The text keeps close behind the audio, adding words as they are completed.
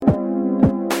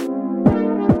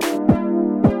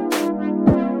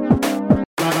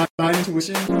My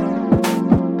intuition.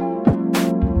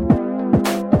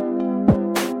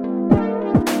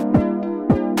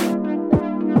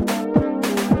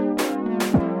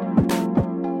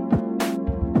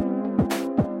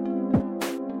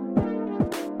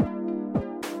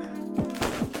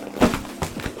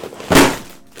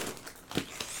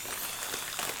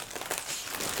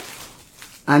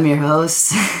 I'm your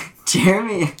host,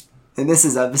 Jeremy, and this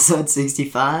is episode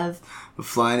 65 of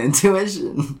Flying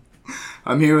Intuition.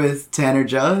 I'm here with Tanner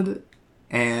Judd,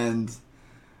 and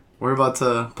we're about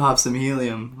to pop some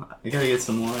helium. I gotta get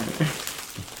some water.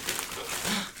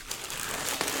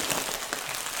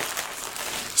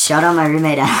 Shout out my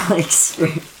roommate Alex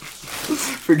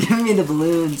for giving me the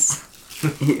balloons.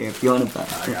 Here, if you want to buy.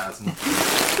 I got some.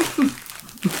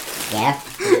 Yeah,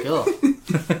 Cool.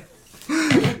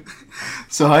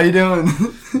 So how you doing?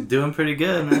 Doing pretty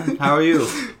good, man. How are you?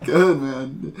 Good,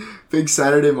 man. Big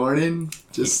Saturday morning.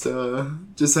 Just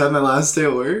had my last day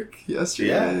at work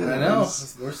yesterday. Yeah, I know.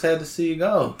 We're sad to see you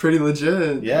go. Pretty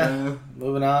legit. Yeah.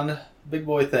 Moving on to big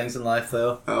boy things in life,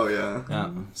 though. Oh, yeah.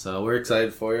 Yeah. So we're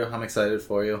excited for you. I'm excited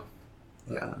for you.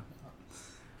 Yeah.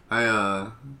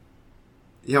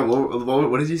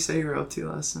 What did you say you were up to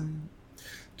last night?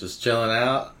 Just chilling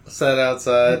out. Sat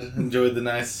outside. Enjoyed the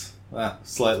nice,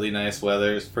 slightly nice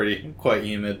weather. It's quite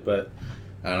humid, but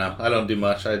I don't know. I don't do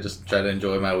much. I just try to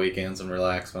enjoy my weekends and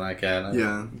relax when I can.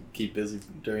 I keep busy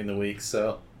during the week,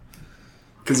 so.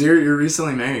 Because you're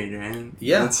recently married, right?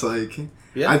 Yeah. That's like...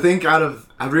 Yeah. I think out of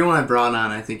everyone I brought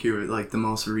on, I think you were like the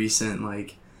most recent,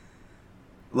 like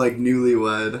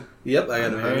newlywed. Yep, I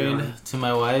got married to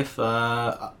my wife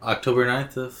October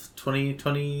 9th of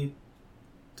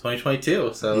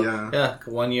 2022. So, yeah,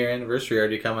 1 year anniversary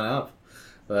already coming up.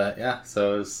 But, yeah,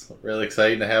 so it was really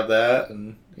exciting to have that.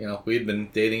 And, you know, we'd been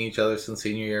dating each other since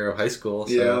senior year of high school.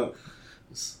 So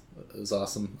it was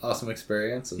awesome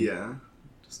experience. And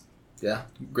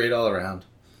great all around.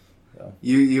 So.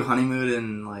 You honeymooned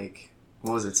in, like,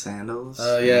 what was it, Sandals?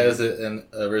 It was a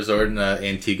resort in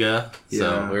Antigua,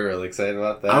 so we were really excited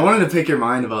about that. I wanted to pick your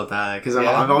mind about that, because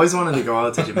I've always wanted to go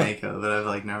out to Jamaica, but I've,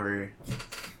 like, never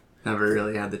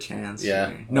really had the chance.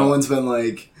 Yeah. No one's been,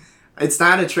 like... It's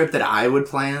not a trip that I would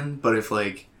plan, but if,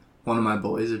 like, one of my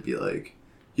boys would be like,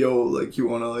 yo, like, you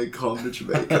want to, like, come to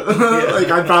Jamaica? Like,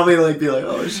 I'd probably, like, be like,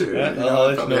 oh, sure. Yeah, I'll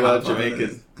let you know about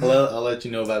Jamaica. I'll let you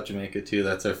know about Jamaica, too.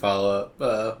 That's our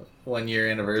follow-up 1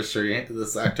 year anniversary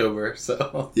this October,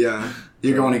 so... Yeah.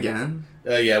 You're going again?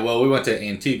 Yeah, well, we went to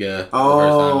Antigua.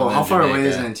 Oh, how far away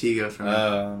is Antigua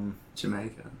from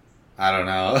Jamaica? I don't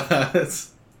know.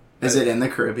 Is it in the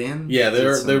Caribbean? Yeah,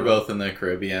 they're both in the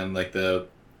Caribbean. Like, the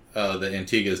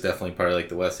Antigua is definitely part of, like,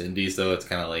 the West Indies, though. It's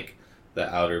kind of like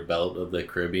the outer belt of the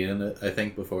Caribbean, I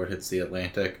think, before it hits the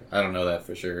Atlantic. I don't know that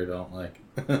for sure. Don't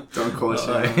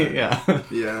quote me. Yeah.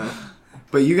 Yeah.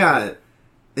 But you got...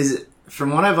 Is it...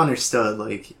 From what I've understood,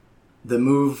 like, the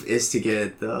move is to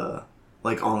get the,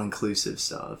 like, all-inclusive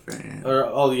stuff, right?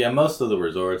 Most of the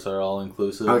resorts are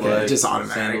all-inclusive. Okay, like, just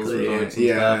automatically. And stuff.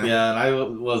 Yeah, and I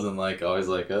wasn't, like, always,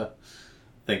 like,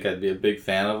 think I'd be a big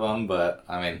fan of them, but,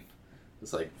 I mean,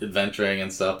 it's, like, adventuring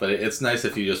and stuff, but it's nice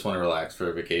if you just want to relax for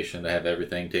a vacation to have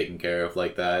everything taken care of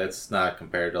like that. It's not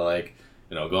compared to, like,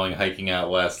 you know, going hiking out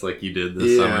west like you did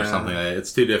this summer or something like that.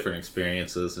 It's two different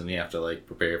experiences, and you have to, like,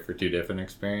 prepare for two different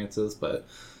experiences. But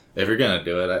if you're going to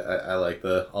do it, I like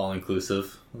the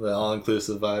all-inclusive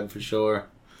vibe for sure.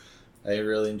 I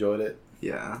really enjoyed it.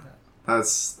 Yeah.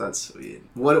 That's sweet.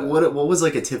 What was,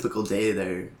 like, a typical day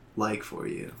there like for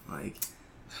you? Like,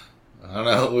 I don't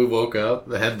know. We woke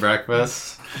up, had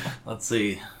breakfast. Let's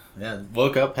see. Yeah,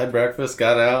 woke up, had breakfast,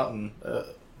 got out, and...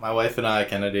 my wife and I,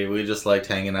 Kennedy, we just liked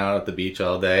hanging out at the beach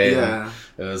all day. Yeah.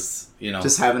 It was, you know...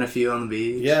 Just having a few on the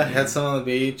beach. Yeah, had some on the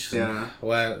beach. Yeah.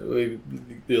 We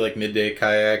do, like, midday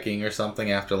kayaking or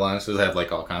something after lunch. We have,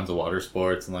 like, all kinds of water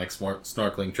sports and, like,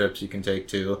 snorkeling trips you can take,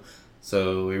 too.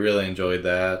 So we really enjoyed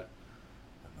that.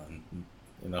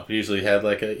 You know, we usually had,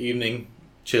 like, an evening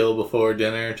chill before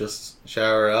dinner, just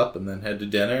shower up and then head to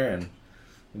dinner and...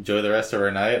 enjoy the rest of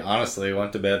our night. Honestly,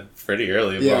 went to bed pretty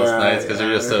early most nights because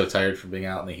we're just so tired from being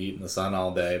out in the heat and the sun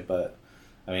all day. But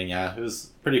I mean, yeah, it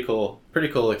was pretty cool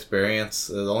experience.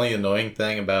 The only annoying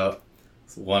thing about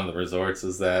one of the resorts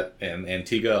is that in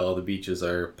Antigua, all the beaches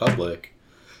are public.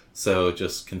 So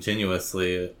just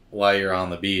continuously, while you're on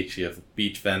the beach, you have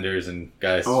beach vendors and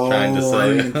guys trying to sell I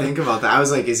you. didn't think about that. I was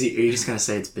like, are you just going to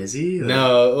say it's busy? Like...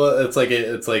 No, well, it's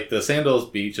like the Sandals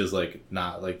beach is like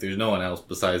not like there's no one else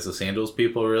besides the Sandals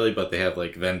people really, but they have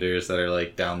like vendors that are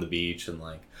like down the beach and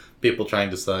like people trying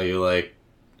to sell you like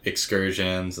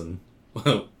excursions and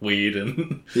weed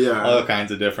and Yeah. all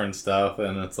kinds of different stuff,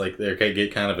 and it's like they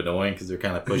get kind of annoying because they're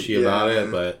kind of pushy about it,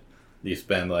 but you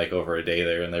spend like over a day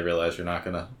there and they realize you're not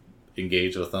gonna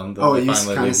engage with them. Oh, you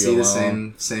kind of see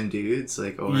the same dudes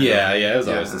like over. Yeah, it was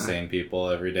always the same people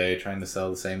every day trying to sell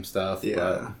the same stuff. Yeah.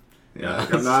 But, yeah,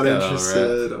 like, I'm not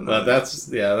interested. But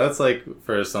that's like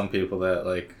for some people that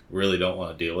like really don't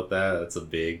want to deal with that. It's a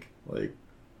big like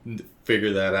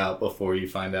figure that out before you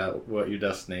find out what your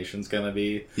destination's gonna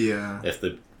be. Yeah. If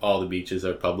all the beaches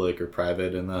are public or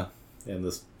private in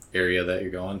this area that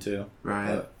you're going to.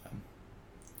 Right. But,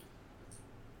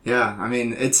 yeah, I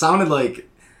mean, it sounded like,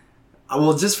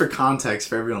 well, just for context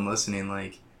for everyone listening,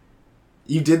 like,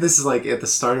 you did this like at the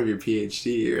start of your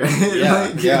PhD,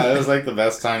 right? Yeah, it was like the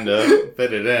best time to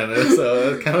fit it in. And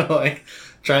so it's kind of like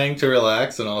trying to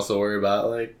relax and also worry about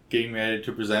like getting ready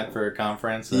to present for a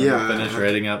conference and finish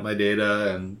writing up my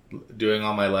data and doing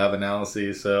all my lab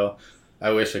analyses. So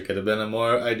I wish it could have been a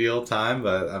more ideal time,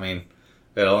 but I mean,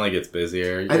 it only gets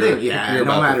busier. I think, no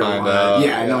matter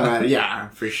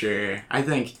what. For sure. I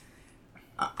think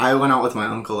I went out with my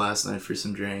uncle last night for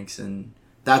some drinks, and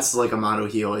that's like a motto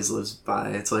he always lives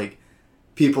by. It's like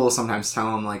people sometimes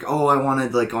tell him like, "Oh, I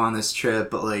wanted like go on this trip,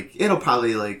 but like it'll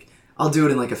probably like I'll do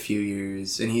it in like a few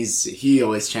years." And he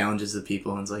always challenges the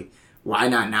people and is like, "Why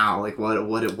not now? Like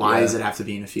why does it have to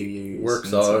be in a few years?"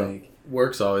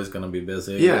 Work's always going to be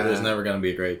busy. Yeah, there's never going to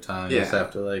be a great time. You just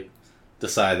have to like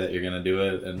decide that you're going to do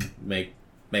it and make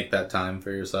that time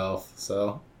for yourself.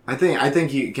 So I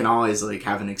think you can always like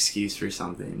have an excuse for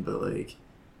something, but like.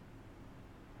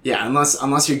 Yeah,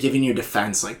 unless you're giving your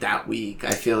defense like that week,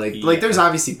 I feel like there's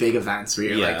obviously big events where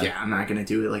you're like, I'm not gonna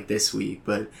do it like this week,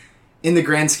 but in the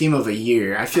grand scheme of a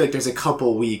year, I feel like there's a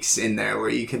couple weeks in there where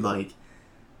you could like,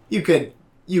 you could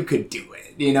do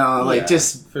it, you know, like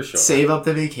just for sure. Save up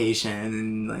the vacation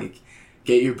and like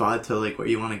get your butt to like where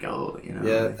you want to go, you know.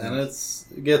 Yeah, and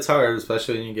it gets hard,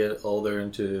 especially when you get older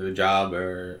into a job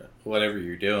or whatever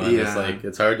you're doing. Yeah. It's like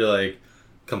it's hard to like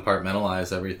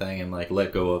compartmentalize everything and like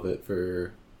let go of it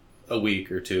for a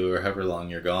week or two or however long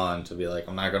you're gone to be like,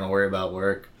 I'm not going to worry about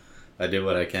work. I did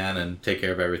what I can and take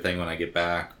care of everything when I get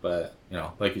back. But, you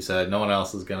know, like you said, no one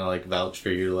else is going to like vouch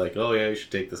for you like, oh yeah, you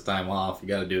should take this time off. You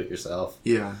got to do it yourself.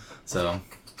 Yeah. So.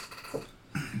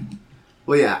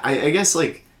 Well, yeah, I guess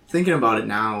like thinking about it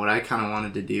now, what I kind of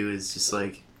wanted to do is just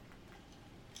like,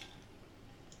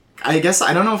 I guess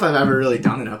I don't know if I've ever really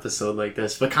done an episode like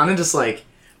this, but kind of just like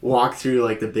walk through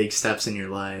like the big steps in your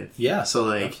life. Yeah. So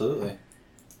like. Absolutely.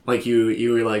 Like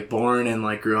you were like born and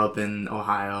like grew up in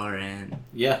Ohio, right?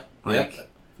 Yeah, like,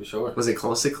 for sure. Was it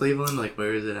close to Cleveland? Like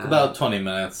where is it at? About 20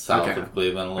 minutes south of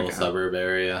Cleveland, a little suburb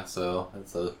area. So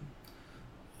it's a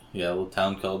little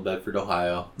town called Bedford,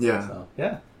 Ohio. Yeah. So,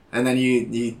 yeah. And then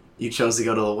you chose to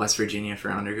go to West Virginia for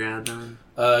undergrad then?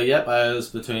 Yep, I was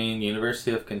between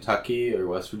University of Kentucky or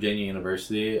West Virginia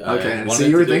University. Okay, so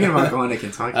you were thinking about going to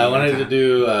Kentucky. I wanted to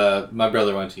do, my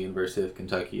brother went to University of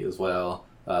Kentucky as well.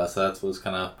 So that was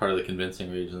kind of part of the convincing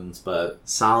reasons, but...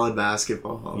 Solid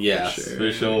basketball. Yes,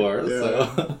 for sure.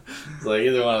 Yeah. So it's like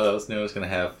either one of those knew was going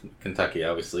to have Kentucky,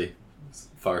 obviously.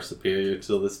 Far superior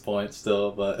to this point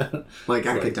still, but... Like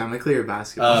academically or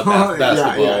basketball?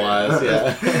 Basketball-wise,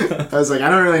 yeah. I was like, I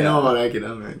don't really know about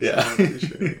academics. Yeah.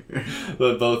 Sure.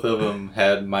 But both of them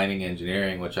had mining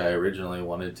engineering, which I originally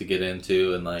wanted to get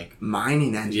into, and like...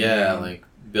 Mining engineering? Yeah, like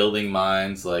building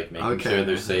mines, like making sure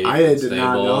they're safe I and did stable.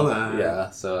 not know that.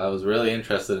 Yeah, so I was really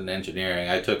interested in engineering.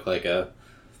 I took like a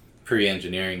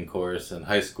pre-engineering course in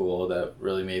high school that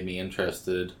really made me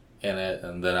interested in it,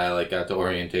 and then I like got to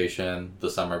orientation the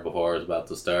summer before I was about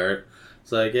to start.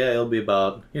 It's like, yeah, it'll be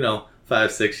about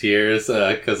 5-6 years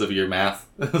because of your math.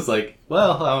 It was like,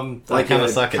 well, I kind of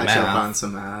suck at math. Catch up on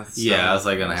some math. So. Yeah, I was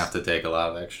like gonna have to take a lot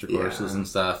of extra courses and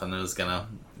stuff, and it was gonna.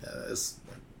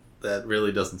 That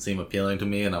really doesn't seem appealing to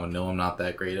me, and I know I'm not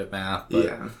that great at math,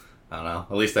 but I don't know.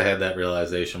 At least I had that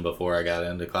realization before I got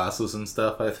into classes and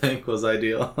stuff, I think, was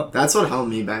ideal. That's what held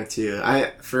me back, too.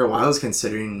 For a while, I was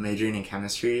considering majoring in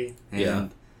chemistry,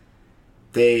 and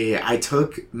I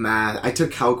took math. I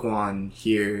took Calc 1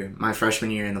 here my freshman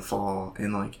year in the fall,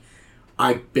 and, like,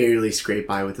 I barely scraped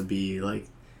by with a B. Like,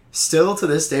 still to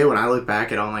this day, when I look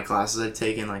back at all my classes I've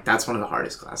taken, like, that's one of the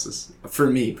hardest classes,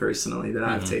 for me, personally, that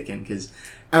I've taken, because...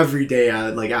 Every day,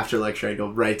 after lecture, I'd go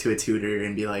right to a tutor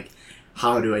and be like,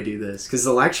 how do I do this? Because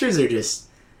the lectures are just...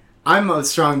 I'm a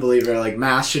strong believer, like,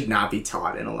 math should not be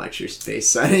taught in a lecture space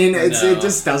setting. It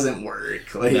just doesn't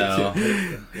work. Like, no,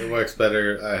 it works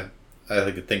better.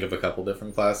 I could think of a couple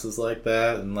different classes like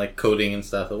that, and, like, coding and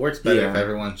stuff. It works better if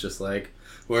everyone's just, like,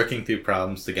 working through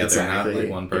problems together, not, like,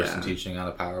 one person teaching on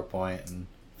a PowerPoint. And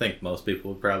I think most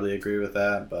people would probably agree with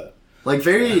that, but... Like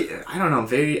very, I don't know,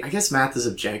 very, I guess math is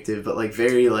objective, but like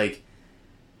very like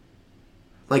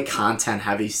content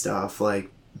heavy stuff, like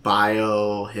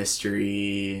bio,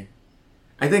 history.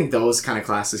 I think those kind of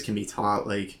classes can be taught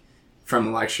like from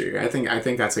a lecture. I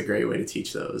think that's a great way to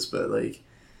teach those. But like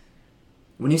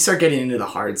when you start getting into the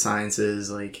hard sciences,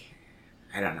 like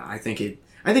I don't know. I think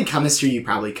chemistry you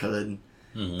probably could.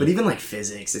 Mm-hmm. But even like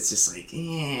physics, it's just like,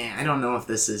 I don't know if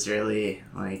this is really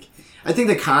like. I think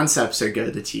the concepts are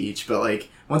good to teach, but like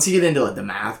once you get into like the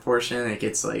math portion, it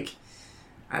gets like,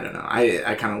 I don't know.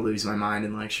 I kind of lose my mind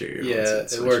in lecture. Yeah,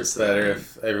 it works better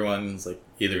if everyone's like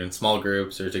either in small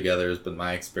groups or together. Has been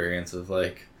my experience of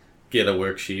like get a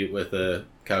worksheet with the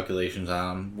calculations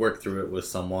on, work through it with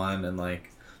someone, and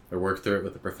like or work through it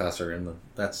with the professor, and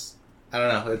that's I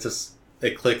don't know.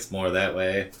 It clicks more that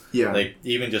way. Yeah. Like,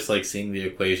 even just, like, seeing the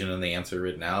equation and the answer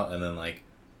written out and then, like,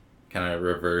 kind of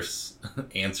reverse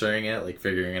answering it, like,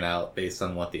 figuring it out based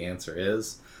on what the answer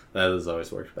is, that has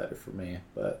always worked better for me.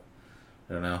 But,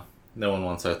 I don't know. No one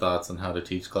wants our thoughts on how to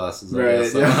teach classes.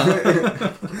 Right,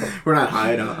 yeah. We're not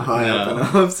high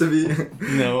up enough to be,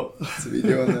 to be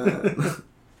doing that.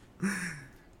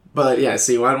 But, yeah,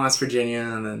 so you went to West Virginia,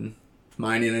 and then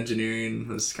mining engineering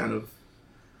was kind of...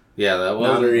 Yeah, that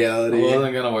wasn't a reality. It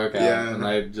wasn't going to work out, and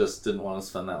I just didn't want to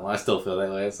spend that long. I still feel that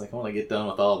way. It's like, I want to get done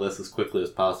with all this as quickly as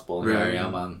possible. And here I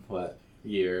am on,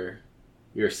 year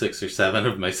 6 or 7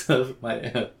 of my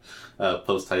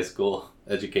post-high school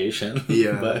education.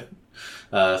 Yeah.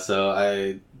 But, so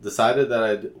I decided that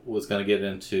I was going to get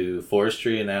into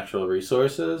forestry and natural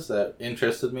resources. That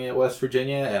interested me at West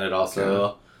Virginia, and it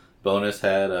also, bonus,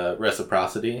 had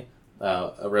reciprocity.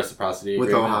 A reciprocity with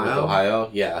agreement with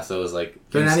Ohio. Yeah, so it was like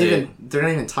they're not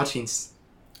even touching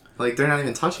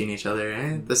each other,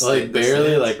 right?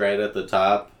 Barely, like right at the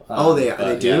top.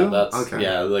 They do? Yeah, okay.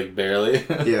 Yeah, like barely.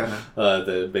 Yeah.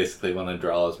 They basically want to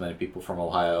draw as many people from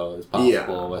Ohio as possible.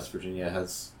 Yeah. West Virginia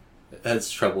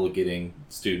has trouble getting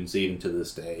students even to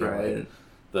this day. Right. Like,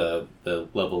 the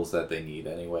levels that they need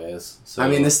anyways. So I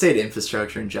mean, the state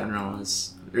infrastructure in general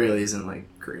really isn't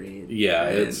like great. Yeah,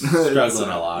 it's struggling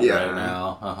a lot right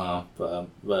now.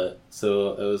 But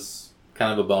so it was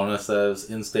kind of a bonus that it was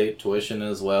in-state tuition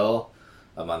as well.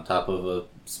 On top of a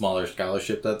smaller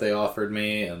scholarship that they offered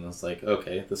me, and it's like,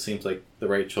 okay, this seems like the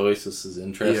right choice. This is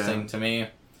interesting to me.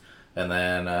 And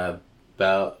then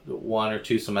about 1 or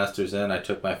 2 semesters in, I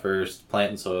took my first plant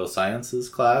and soil sciences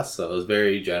class. So it was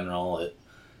very general.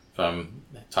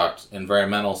 Talked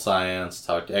environmental science,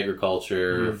 talked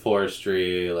agriculture,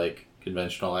 forestry, like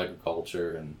conventional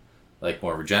agriculture, and like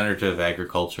more regenerative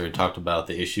agriculture, and talked about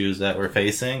the issues that we're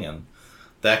facing, and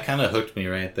that kind of hooked me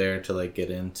right there to like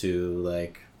get into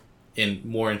like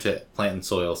into plant and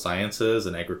soil sciences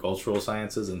and agricultural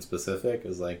sciences in specific.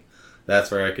 Is like that's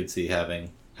where I could see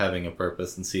having a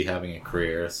purpose and see having a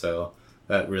career. So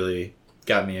that really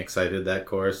got me excited, that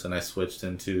course, and I switched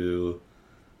into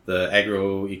the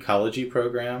agroecology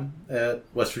program at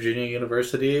West Virginia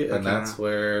University, and that's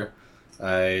where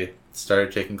I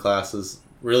started taking classes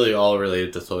really all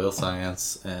related to soil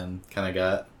science, and kind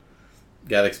of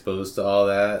got exposed to all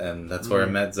that, and that's where I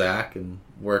met Zac and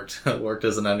worked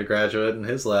as an undergraduate in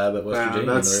his lab at West Virginia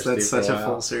University. That's such a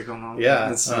full circle moment. Yeah,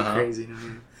 that's so crazy to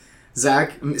me.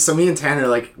 Zac, so me and Tanner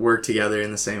like work together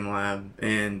in the same lab,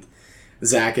 and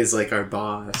Zac is like our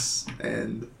boss,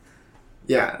 and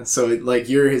yeah, so like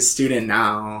you're his student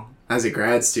now as a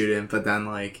grad student, but then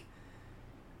like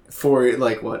for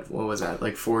like what was that,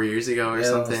 like 4 years ago or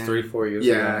something? 3-4 years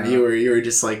ago. Yeah, you were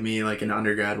just like me, like an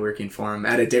undergrad working for him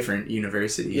at a different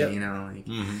university, you know, like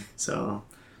so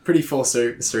pretty full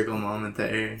circle moment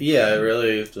there. Yeah, it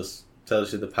really just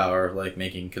tells you the power of like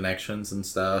making connections and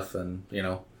stuff, and you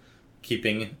know,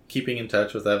 keeping in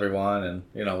touch with everyone, and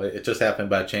you know, it just happened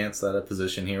by chance that a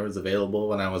position here was available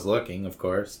when I was looking, of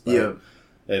course. But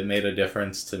it made a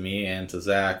difference to me and to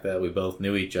Zac that we both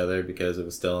knew each other, because it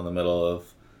was still in the middle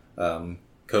of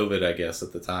COVID, I guess,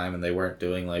 at the time, and they weren't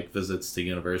doing like visits to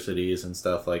universities and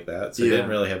stuff like that, so I didn't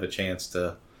really have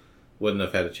wouldn't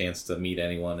have had a chance to meet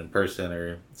anyone in person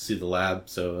or see the lab.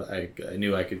 So I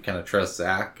knew I could kind of trust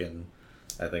Zac, and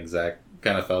I think Zac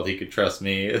kind of felt he could trust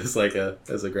me as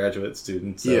a graduate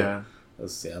student. So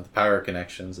the power of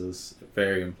connections is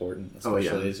very important,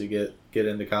 especially as you get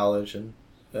into college and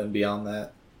beyond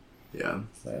that. Yeah.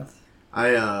 So, yeah.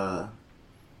 I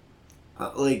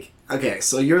okay,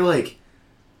 so you're like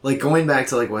going back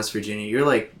to like West Virginia, you're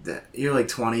like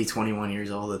 20, 21 years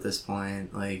old at this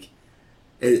point. Like,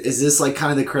 is this like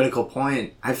kind of the critical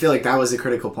point? I feel like that was the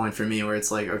critical point for me, where it's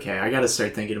like, okay, I got to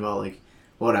start thinking about like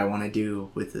what I want to do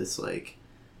with this like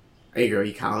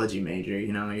agroecology major.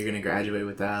 You know, you're gonna graduate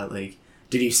with that. Like,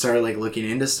 did you start like looking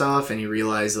into stuff and you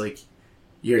realize like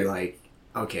you're like,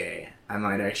 okay, I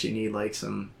might actually need like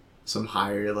some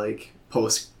higher like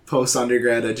post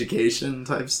undergrad education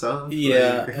type stuff?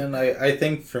 Yeah, like, and I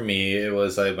think for me it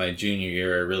was like my junior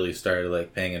year I really started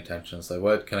like paying attention. It's like,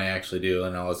 what can I actually do?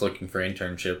 And I was looking for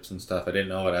internships and stuff. I didn't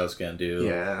know what I was gonna do.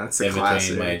 Yeah, that's a in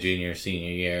classic. between my junior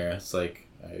senior year. It's like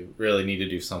I really need to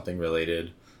do something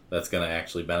related that's gonna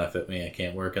actually benefit me. I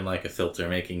can't work in like a filter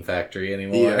making factory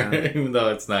anymore, even though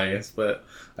it's nice. But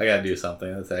I gotta do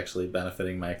something that's actually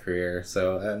benefiting my career.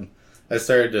 So and I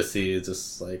started to see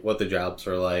just like what the jobs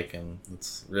were like, and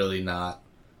it's really not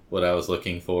what I was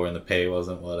looking for, and the pay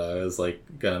wasn't what I was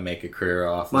like gonna make a career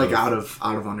off. Like of.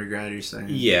 out of undergrad, you're saying?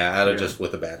 Yeah, out of just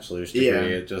with a bachelor's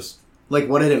degree. It just like,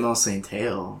 what did it mostly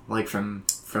entail? Like from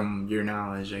your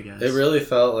knowledge, I guess. It really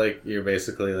felt like you're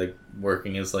basically like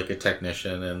working as like a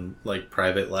technician in like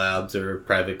private labs or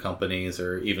private companies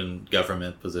or even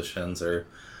government positions, or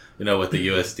with the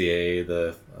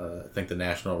USDA, I think the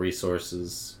National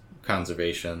Resources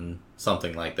Conservation,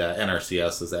 something like that.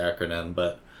 NRCS is the acronym,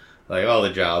 but like all the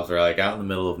jobs are like out in the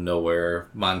middle of nowhere,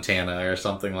 Montana or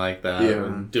something like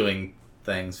that, doing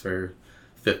things for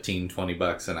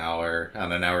 $15-20 an hour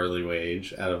on an hourly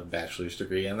wage out of a bachelor's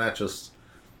degree. And that just,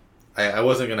 I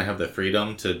wasn't going to have the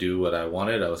freedom to do what I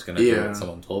wanted. I was going to do what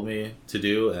someone told me to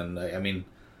do. And I mean,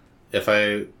 if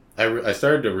I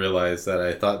started to realize that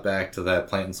I thought back to that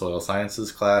plant and soil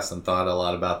sciences class and thought a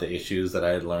lot about the issues that I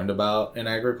had learned about in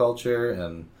agriculture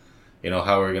and,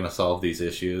 how we're going to solve these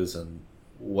issues and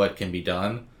what can be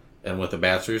done. And with a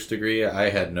bachelor's degree, I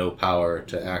had no power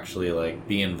to actually like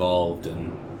be involved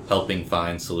in helping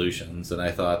find solutions. And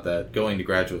I thought that going to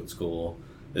graduate school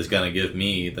is going to give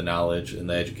me the knowledge and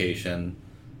the education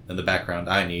and the background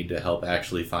I need to help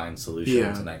actually find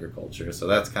solutions in agriculture. So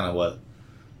that's kind of what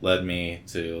led me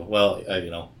to,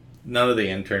 none of the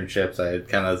internships. I had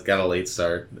kind of got a late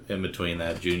start in between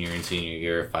that junior and senior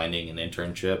year finding an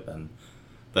internship, and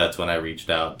that's when I reached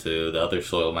out to the other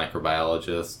soil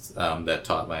microbiologists that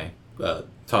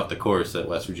taught the course at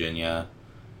West Virginia,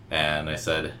 and I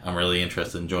said, I'm really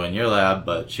interested in joining your lab,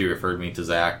 but she referred me to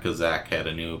Zac because Zac had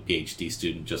a new Ph.D.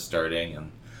 student just starting,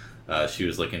 and she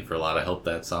was looking for a lot of help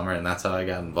that summer, and that's how I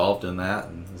got involved in that.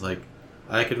 And it was like,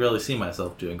 I could really see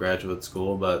myself doing graduate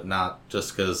school, but not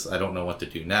just because I don't know what to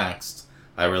do next.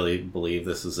 I really believe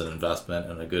this is an investment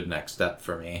and a good next step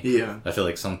for me. Yeah. I feel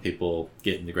like some people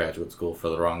get into graduate school for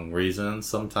the wrong reasons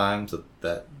sometimes.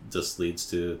 That just leads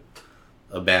to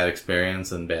a bad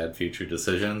experience and bad future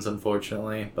decisions,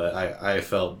 unfortunately. But I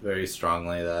felt very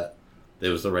strongly that it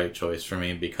was the right choice for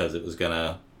me because it was going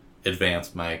to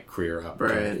advance my career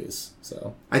opportunities. Right.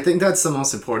 So I think that's the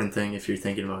most important thing if you're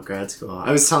thinking about grad school.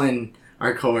 I was telling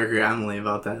our coworker Emily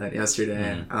about that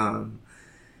yesterday. Mm-hmm.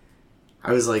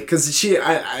 I was like, because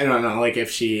I don't know, like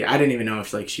if I didn't even know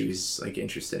if like she was like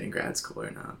interested in grad school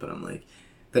or not, but I'm like,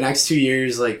 the next 2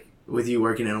 years, like with you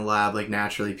working in a lab, like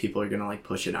naturally people are going to like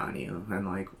push it on you and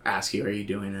like ask you, are you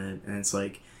doing it? And it's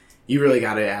like, you really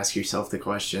got to ask yourself the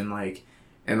question, like,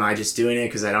 am I just doing it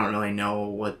because I don't really know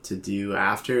what to do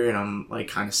after and I'm like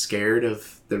kind of scared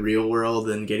of the real world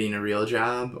and getting a real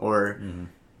job? Or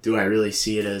do I really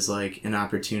see it as like an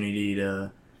opportunity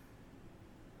to,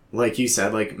 like you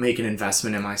said, like make an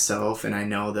investment in myself? And I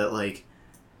know that like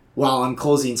while I'm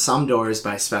closing some doors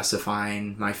by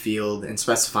specifying my field and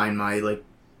specifying my like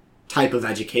type of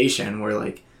education where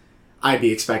like I'd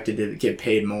be expected to get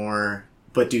paid more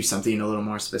but do something a little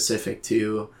more specific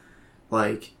too,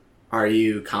 like are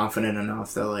you confident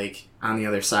enough that like on the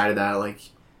other side of that like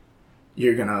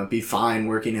you're gonna be fine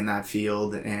working in that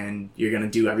field and you're gonna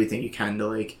do everything you can to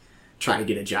like try to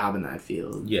get a job in that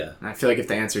field? Yeah. And I feel like if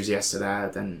the answer is yes to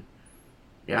that, then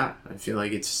yeah, I feel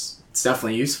like it's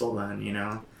definitely useful then,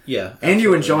 Yeah. Absolutely. And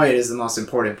you enjoy it is the most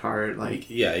important part. Like,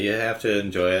 yeah, you have to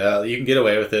enjoy it. You can get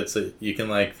away with it, so you can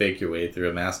like fake your way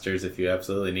through a master's if you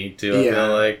absolutely need to. I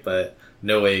feel like, but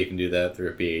no way you can do that through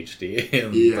a PhD.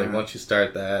 And like once you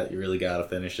start that, you really gotta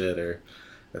finish it, or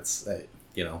it's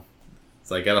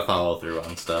it's like gotta follow through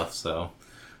on stuff. So,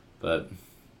 but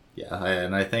yeah,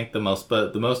 I think the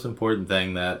most important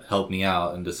thing that helped me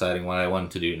out in deciding what I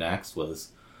wanted to do next was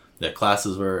that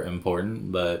classes were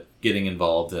important, but getting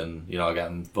involved in, I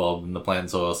got involved in the Plant and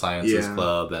Soil Sciences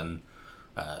Club, and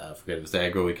I forget, it was the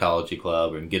Agroecology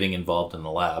Club, and getting involved in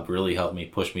the lab really helped me,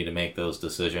 push me to make those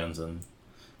decisions, and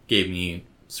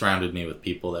surrounded me with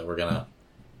people that were going to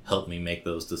help me make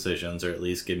those decisions, or at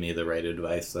least give me the right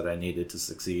advice that I needed to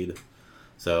succeed.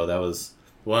 So that was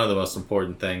one of the most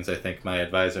important things I think my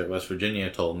advisor at West Virginia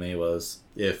told me was,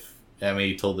 if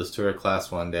Emmy told this to her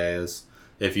class one day, is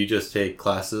if you just take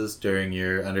classes during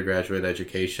your undergraduate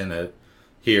education at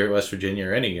here at West Virginia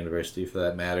or any university for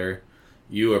that matter,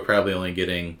 you are probably only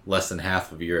getting less than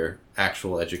half of your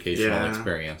actual educational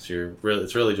experience.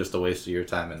 It's really just a waste of your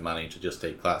time and money to just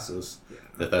take classes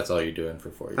if that's all you're doing for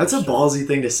 4 years. That's a ballsy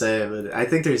thing to say, but I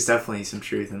think there's definitely some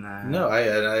truth in that. No,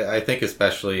 I think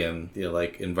especially in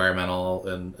like environmental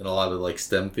and a lot of like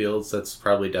STEM fields, that's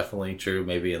probably definitely true.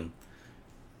 Maybe in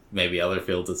other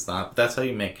fields it's not. But that's how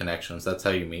you make connections. That's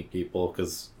how you meet people,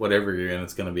 because whatever you're in,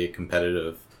 it's going to be a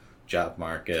competitive job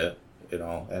market,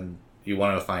 and you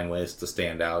want to find ways to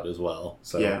stand out as well.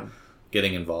 So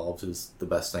getting involved is the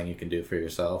best thing you can do for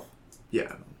yourself.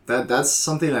 Yeah, that's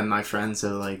something that my friends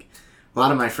are like. A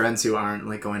lot of my friends who aren't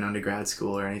like going on to grad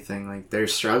school or anything, like they're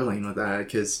struggling with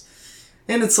that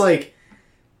and it's like,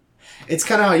 it's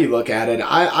kind of how you look at it.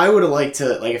 I would have liked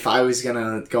to, like, if I was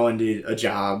gonna go into a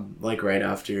job like right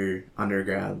after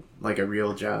undergrad, like a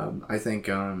real job, I think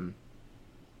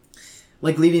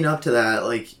like leading up to that,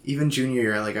 like even junior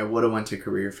year, like I would have went to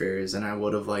career fairs and I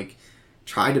would have like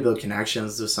tried to build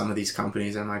connections with some of these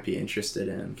companies I might be interested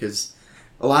in, because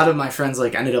a lot of my friends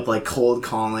like ended up like cold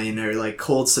calling or like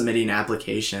cold submitting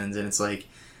applications, and it's like,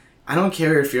 I don't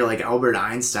care if you're like Albert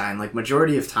Einstein, like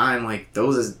majority of time, like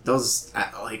those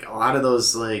like a lot of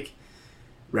those like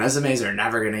resumes are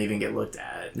never gonna even get looked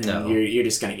at. And you're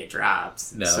just gonna get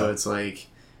dropped. No. So it's like,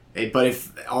 but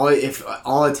if all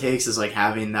it takes is like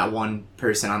having that one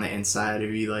person on the inside,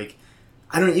 or you like,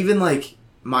 I don't even like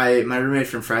my roommate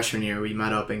from freshman year, we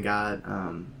met up and got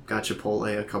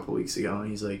Chipotle a couple weeks ago, and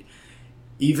he's like,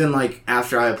 even like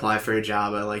after I apply for a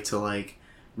job, I like to like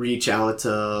reach out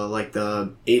to like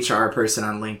the HR person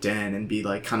on LinkedIn and be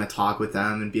like, kind of talk with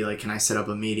them and be like, can I set up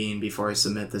a meeting before I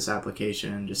submit this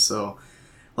application? Just so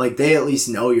like they at least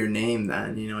know your name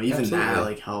then, even Absolutely. That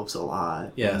like helps a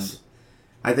lot. Yes. And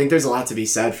I think there's a lot to be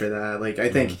said for that. Like I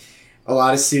think a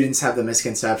lot of students have the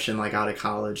misconception like out of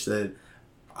college that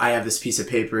I have this piece of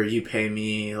paper, you pay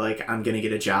me, like I'm going to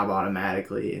get a job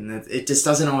automatically. And it just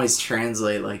doesn't always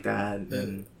translate like that.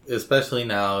 And especially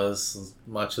now, as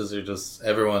much as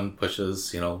everyone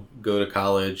pushes, go to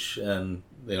college and,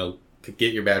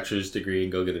 get your bachelor's degree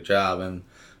and go get a job. And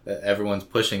everyone's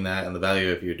pushing that, and the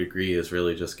value of your degree is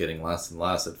really just getting less and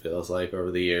less, it feels like,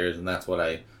 over the years. And that's what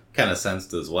I kind of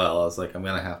sensed as well. I was like, I'm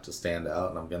going to have to stand out,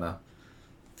 and I'm going to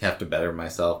have to better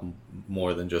myself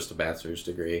more than just a bachelor's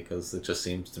degree, because it just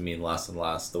seems to mean less and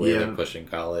less the way they're pushing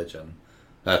college. And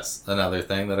that's another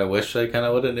thing that I wish I kind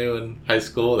of would have knew in high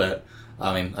school. That,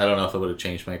 I mean, I don't know if it would have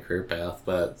changed my career path,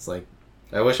 but it's like,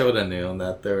 I wish I would have known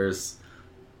that there's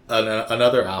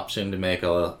another option to make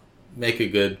a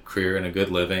good career and a good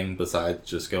living besides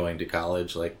just going to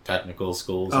college, like technical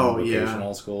schools and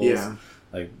vocational schools. Yeah.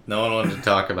 Like, no one wanted to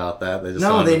talk about that. They just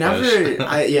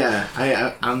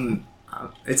I'm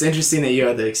it's interesting that you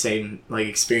had the same like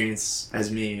experience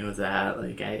as me with that.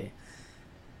 Like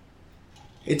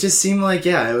it just seemed like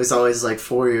it was always like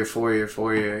 4 year,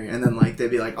 and then like they'd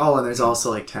be like, oh, and there's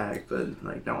also like tech, but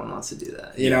like no one wants to do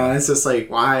that. It's just like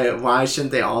why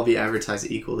shouldn't they all be advertised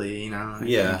equally? I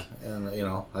think. And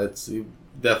it's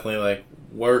definitely like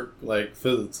work, like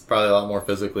it's probably a lot more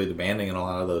physically demanding in a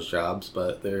lot of those jobs,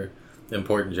 but they're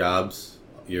important jobs.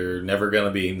 You're never going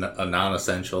to be a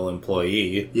non-essential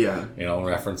employee. Yeah.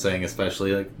 Referencing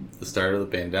especially like the start of the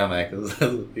pandemic,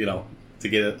 to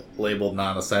get it labeled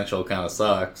non-essential kind of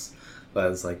sucks.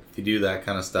 But it's like, if you do that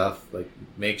kind of stuff, like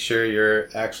make sure you're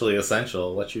actually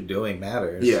essential. What you're doing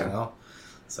matters. Yeah.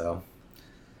 So.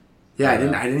 Yeah, I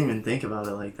didn't even think about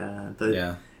it like that.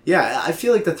 But yeah, I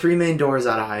feel like the three main doors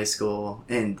out of high school,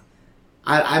 and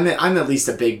I'm at least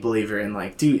a big believer in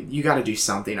like, dude, you got to do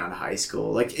something out of high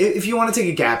school. Like, if you want to take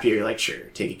a gap year, like, sure,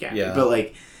 take a gap year. But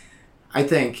like, I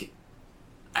think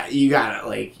you gotta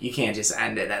like, you can't just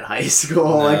end it at high school.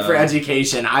 No. Like for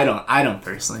education, I don't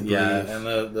personally believe. Yeah,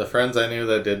 and the friends I knew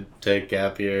that did take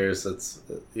gap years,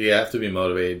 you have to be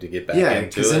motivated to get back into it. Yeah,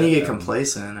 because then you get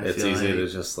complacent. It's easy to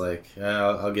just like,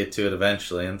 I'll get to it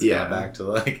eventually, and it's kind of back to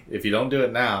like, if you don't do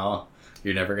it now,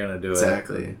 you're never going to do it.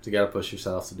 Exactly. You got to push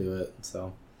yourself to do it.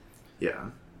 So, yeah.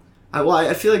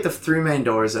 I feel like the three main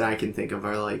doors that I can think of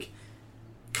are like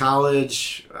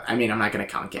college. I mean, I'm not going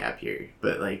to count gap year,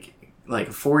 but like a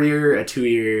 4-year, a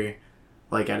 2-year,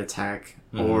 like at a tech,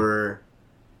 or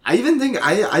I even think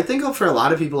I think for a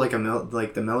lot of people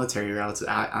like the military route's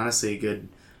honestly a good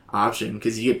option,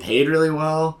 because you get paid really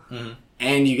well,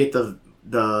 and you get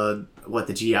the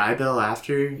GI Bill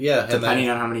after? Yeah. Depending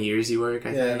on how many years you work,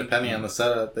 I think. And depending on the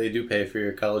setup, they do pay for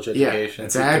your college education. Yeah,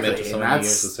 exactly. To commit to so many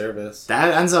years of service.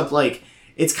 That ends up like,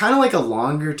 it's kind of like a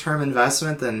longer term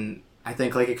investment than I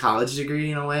think like a college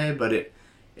degree in a way, but it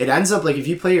ends up like, if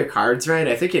you play your cards right,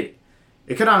 I think it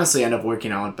it could honestly end up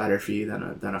working out better for you than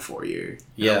a 4-year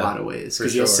in a lot of ways,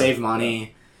 because you'll save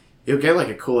money. You'll get like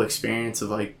a cool experience of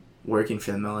like working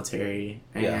for the military,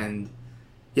 and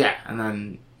and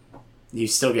then you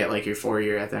still get like your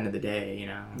 4-year at the end of the day, you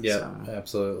know. Yeah,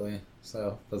 absolutely.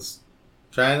 So that's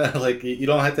trying to like, you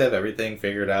don't have to have everything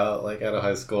figured out like out of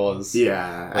high school.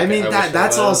 I mean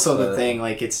that's also the thing.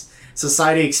 Like, it's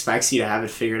society expects you to have it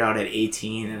figured out at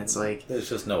 18, and it's like there's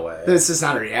just no way. It's just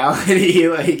not a reality.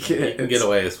 Like, you can get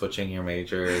away with switching your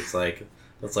major. It's like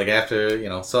after, you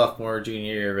know, sophomore,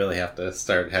 junior year, you really have to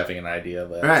start having an idea of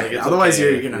that. Right. Like, otherwise,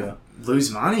 you're gonna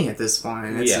lose money at this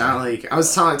point. It's not like, I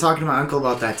was talking to my uncle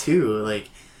about that too. Like,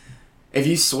 if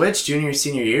you switch junior,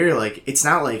 senior year, like, it's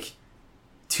not like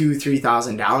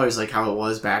 $2,000-$3,000 like how it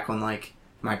was back when like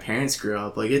my parents grew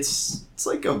up. Like, it's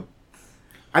like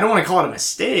I don't want to call it a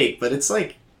mistake, but it's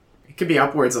like, it could be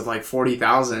upwards of like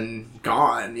 40,000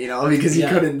 gone, you know, because you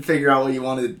couldn't figure out what you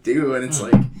wanted to do, and it's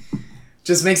like,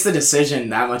 just makes the decision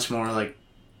that much more, like,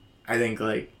 I think,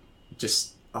 like,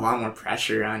 just a lot more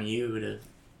pressure on you to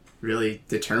really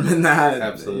determine that.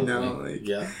 Absolutely. You know,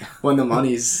 like, when the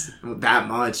money's that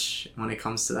much when it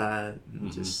comes to that.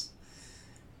 Just,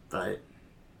 but,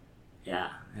 yeah,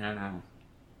 I don't know.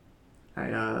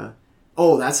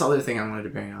 That's the other thing I wanted to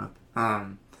bring up.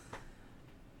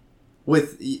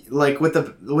 With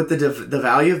the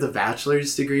value of the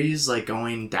bachelor's degrees, like,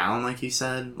 going down, like you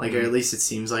said, like, or at least it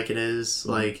seems like it is,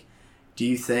 like, do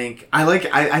you think,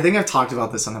 I think I've talked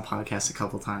about this on the podcast a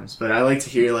couple times, but I like to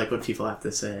hear, like, what people have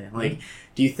to say. Like,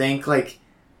 do you think, like,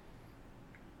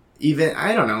 even,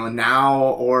 I don't know, now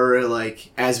or,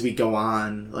 like, as we go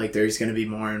on, like, there's going to be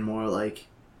more and more, like,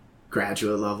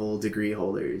 graduate level degree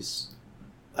holders?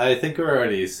 I think we're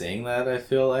already seeing that, I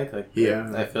feel like. I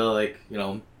feel like, you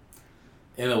know,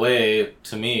 in a way,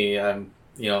 to me, I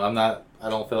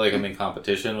don't feel like I'm in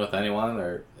competition with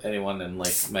anyone in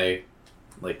like my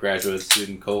like graduate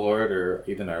student cohort or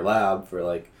even our lab, for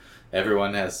like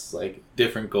everyone has like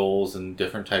different goals and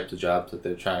different types of jobs that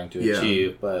they're trying to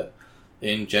achieve. But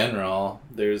in general,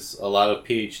 there's a lot of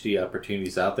PhD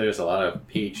opportunities out there. There's a lot of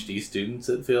PhD students,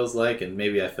 it feels like, and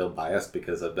maybe I feel biased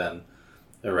because I've been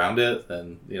around it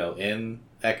and, you know, in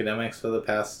academics for the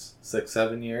past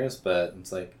 6-7 years, but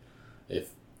it's like, if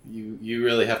you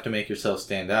really have to make yourself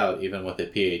stand out, even with a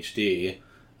PhD.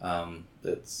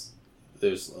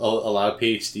 There's a lot of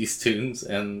PhD students,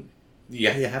 and you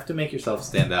have to make yourself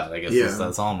stand out. I guess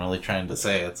that's all I'm really trying to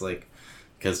say. It's like,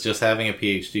 because just having a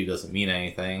PhD doesn't mean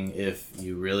anything if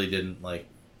you really didn't like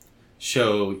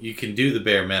show you can do the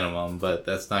bare minimum, but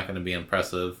that's not going to be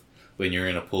impressive when you're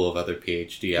in a pool of other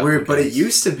PhD applicants. But it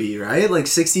used to be, right? Like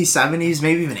 60s, 70s,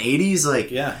 maybe even 80s.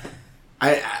 Like,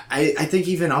 I think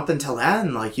even up until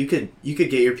then, like, you could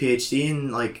get your PhD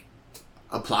and like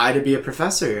apply to be a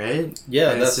professor, right?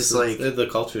 Yeah, and that's just like the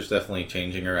culture's definitely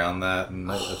changing around that. And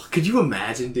could you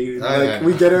imagine, dude? Like,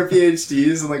 we get our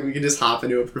PhDs and like we can just hop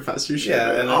into a professorship.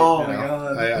 Yeah, and my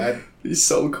god, it'd be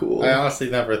so cool. I honestly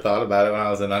never thought about it when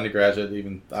I was an undergraduate,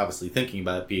 even obviously thinking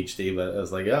about a PhD. But I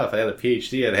was like, if I had a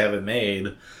PhD, I'd have it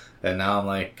made. And now I'm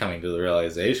like coming to the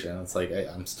realization, it's like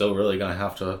I'm still really gonna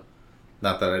have to.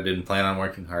 Not that I didn't plan on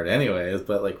working hard anyways,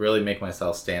 but like really make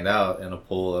myself stand out in a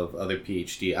pool of other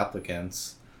PhD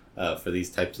applicants for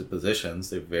these types of positions.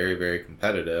 They're very, very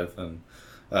competitive. And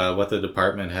what the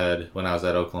department head, when I was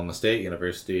at Oklahoma State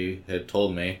University, had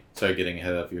told me, sorry getting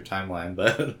ahead of your timeline,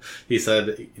 but he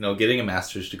said, you know, getting a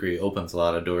master's degree opens a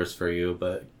lot of doors for you,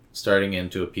 but starting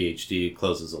into a PhD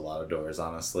closes a lot of doors,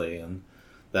 honestly. And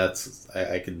that's,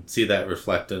 I can see that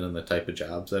reflected in the type of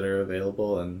jobs that are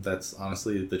available, and that's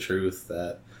honestly the truth,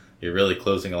 that you're really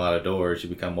closing a lot of doors. You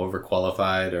become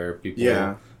overqualified, or people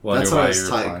wonder that's why what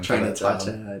you're I was trying to touch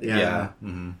at. Yeah.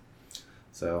 Mm-hmm.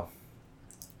 So,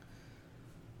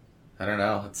 I don't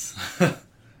know. It's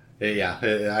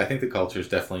I think the culture is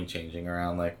definitely changing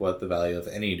around like what the value of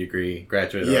any degree,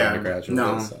 graduate or undergraduate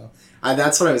is. So.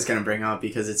 That's what I was going to bring up,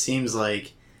 because it seems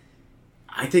like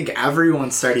I think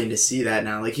everyone's starting to see that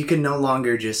now. Like, you can no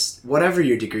longer just, whatever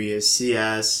your degree is,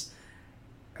 CS,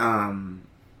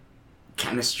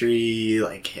 chemistry,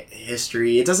 like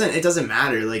history, it doesn't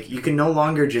matter. Like, you can no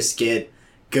longer just get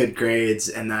good grades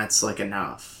and that's like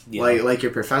enough. Like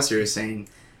your professor is saying,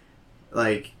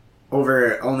 like,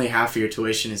 only half of your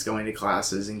tuition is going to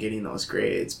classes and getting those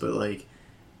grades, but like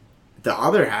the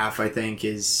other half, I think,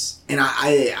 is, and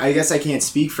I guess I can't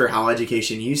speak for how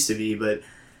education used to be, but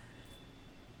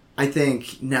I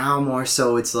think now more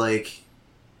so it's like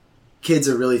kids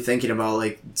are really thinking about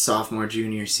like sophomore,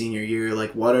 junior, senior year,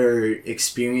 like what are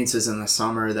experiences in the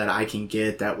summer that I can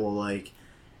get that will like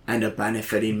end up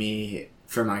benefiting me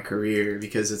for my career,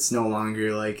 because it's no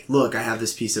longer like, look, I have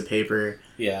this piece of paper.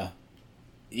 Yeah.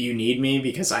 You need me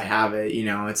because I have it, you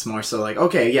know. It's more so like,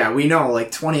 okay, yeah, we know like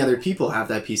 20 other people have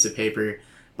that piece of paper,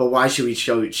 but why should we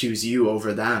choose you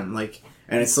over them? Like,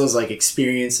 and it's those like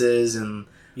experiences and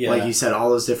like you said, all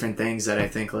those different things that I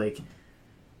think like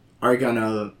are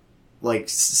gonna like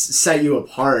set you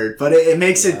apart, but it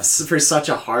makes it for such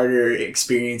a harder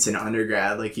experience in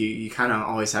undergrad. Like you kind of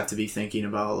always have to be thinking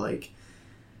about like,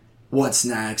 what's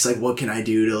next? Like, what can I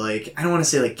do to like, I don't want to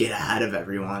say like get ahead of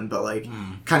everyone, but like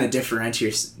kind of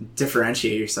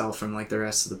differentiate yourself from like the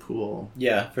rest of the pool.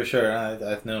 Yeah, for sure.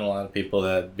 I've known a lot of people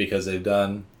that because they've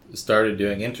started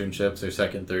doing internships their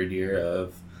second, third year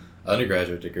of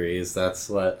undergraduate degrees, that's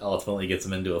what ultimately gets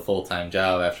them into a full-time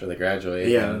job after they graduate.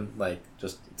 Yeah. And like,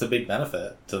 just, it's a big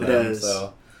benefit to them.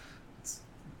 So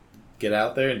get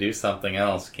out there and do something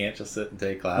else. You can't just sit and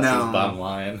take classes, bottom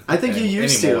line. I think you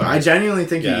used to. I genuinely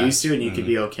think you used to, and you could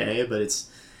be okay, but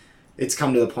it's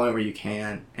come to the point where you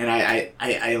can't. And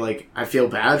I feel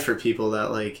bad for people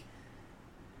that like,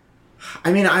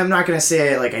 I mean, I'm not going to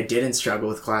say like I didn't struggle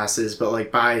with classes, but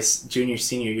like by junior,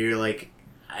 senior year, like,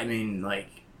 I mean, like,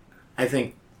 I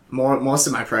think most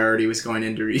of my priority was going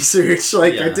into research.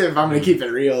 Like, if I'm going to keep it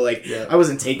real, like, I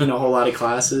wasn't taking a whole lot of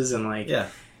classes, and like,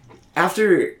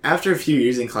 after a few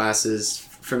years in classes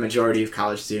for majority of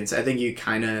college students, I think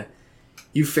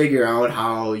you figure out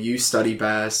how you study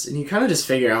best, and you kind of just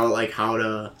figure out like how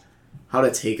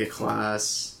to take a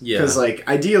class. Because like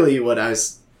ideally, what I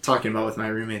was talking about with my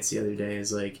roommates the other day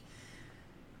is like,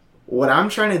 what I'm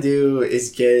trying to do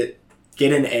is get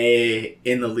an A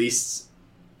in the least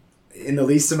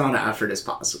amount of effort as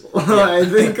possible. I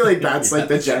think like that's like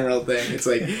the general thing. It's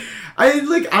like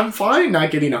I'm fine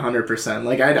not getting 100%.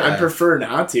 Like I prefer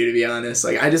not to be honest.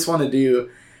 Like I just want to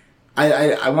do.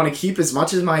 I want to keep as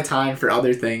much of my time for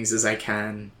other things as I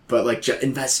can, but like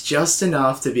invest just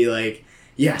enough to be like,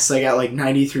 yes, I got like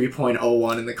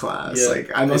 93.01 in the class.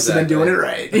 Like I must have been doing it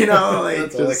right, you know.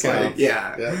 Like just like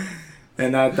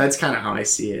and that's kind of how I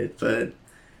see it. But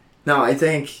no, I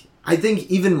think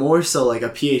even more so, like a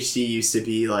PhD used to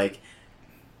be like,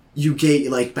 you get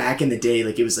like back in the day,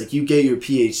 like it was like you get your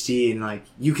PhD and like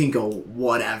you can go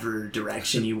whatever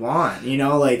direction you want, you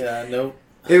know, like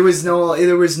there was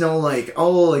no like,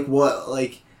 oh, like what,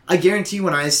 like I guarantee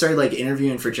when I started like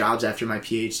interviewing for jobs after my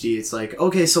PhD, it's like,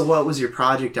 okay, so what was your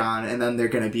project on? And then they're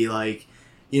gonna be like,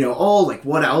 you know, oh, like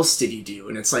what else did you do?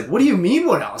 And it's like, what do you mean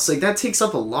what else? Like that takes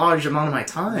up a large amount of my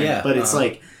time. But it's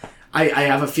like I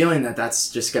have a feeling that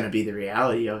that's just going to be the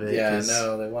reality of it. Yeah,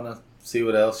 no, they want to see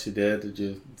what else you did.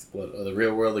 What are the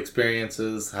real world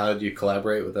experiences? How did you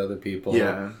collaborate with other people?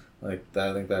 Yeah. Like,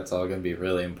 I think that's all going to be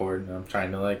really important. I'm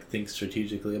trying to, like, think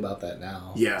strategically about that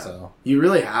now. Yeah. So you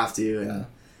really have to.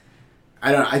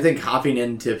 And I think hopping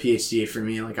into a PhD for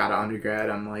me, like, out of undergrad,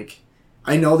 I'm like,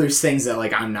 I know there's things that,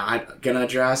 like, I'm not going to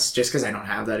address just because I don't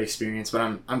have that experience, but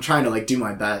I'm trying to, like, do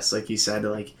my best, like you said, to,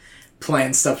 like,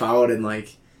 plan stuff out and,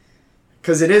 like,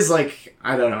 because it is like,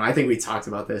 I don't know, I think we talked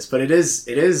about this, but it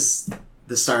is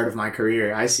the start of my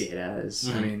career. I see it as.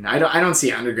 I mean, I don't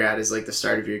see undergrad as like the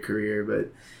start of your career,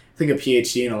 but I think a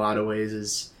PhD in a lot of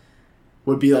ways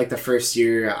would be like the first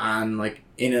year on like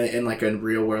in like a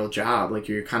real world job. Like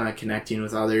you're kind of connecting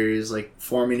with others, like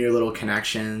forming your little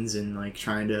connections and like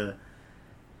trying to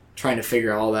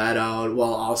figure all that out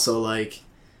while also like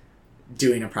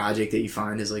doing a project that you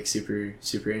find is like super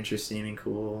super interesting and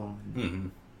cool.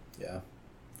 Yeah.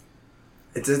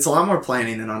 It's a lot more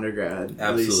planning than undergrad.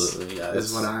 Absolutely, yeah.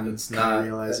 Is what I'm not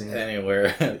realizing.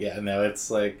 Anywhere.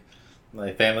 It's like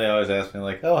my family always asks me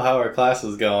like, "Oh, how are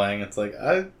classes going?" It's like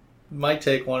I might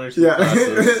take one or two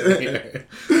classes here.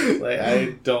 Like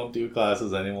I don't do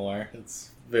classes anymore.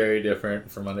 It's very different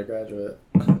from undergraduate.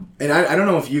 And I don't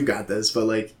know if you got this, but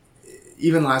like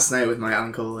even last night with my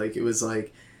uncle, like it was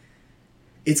like,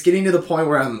 it's getting to the point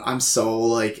where I'm so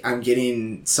like I'm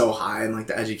getting so high in like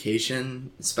the education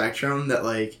spectrum that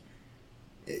like,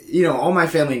 you know, all my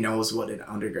family knows what an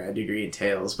undergrad degree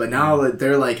entails, but now that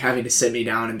they're like having to sit me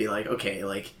down and be like, okay,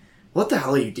 like what the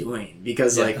hell are you doing?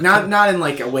 Because like not in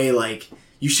like a way like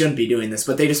you shouldn't be doing this,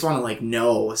 but they just want to like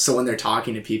know. So when they're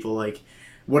talking to people, like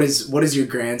what is your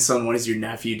grandson, what is your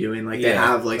nephew doing? Like they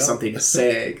have like something to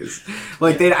say, because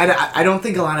like I don't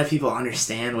think a lot of people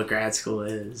understand what grad school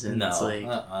is, and it's like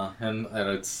and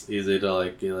it's easy to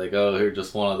like be like, oh, you're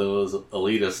just one of those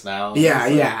elitists now.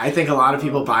 Yeah, I think a lot of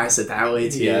people bias it that way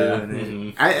too. Yeah.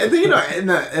 And I think, you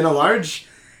know, in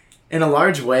a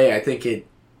large way,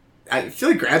 I feel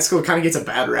like grad school kind of gets a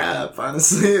bad rap,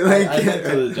 honestly. Like I think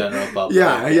to the general public.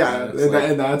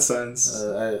 in that sense,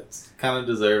 it's kind of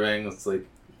deserving. It's like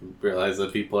realize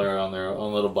that people are on their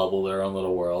own little bubble, their own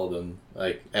little world, and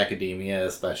like academia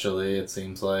especially, it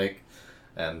seems like,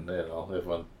 and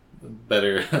everyone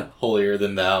better holier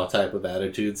than thou type of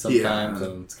attitude sometimes,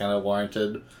 and it's kind of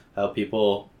warranted how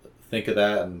people think of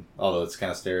that, and although it's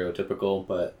kind of stereotypical,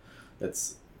 but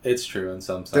it's true in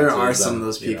some sense. There are some of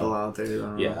those people out there,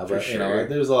 though. Yeah, but sure.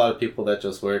 There's a lot of people that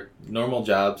just work normal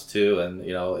jobs too, and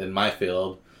in my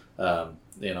field,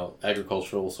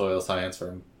 agricultural soil science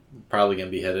firm, probably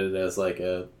gonna be headed as like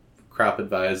a crop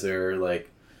advisor, like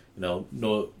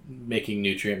making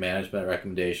nutrient management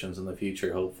recommendations in the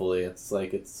future. Hopefully,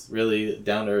 it's really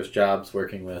down to earth jobs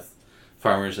working with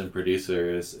farmers and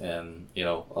producers, and a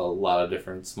lot of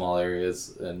different small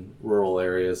areas and rural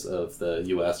areas of the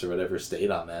U.S. or whatever state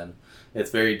I'm in.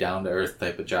 It's very down to earth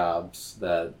type of jobs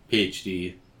that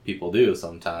PhD people do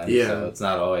sometimes. Yeah. So it's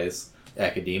not always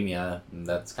academia, and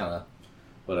that's kind of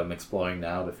what I'm exploring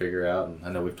now to figure out. And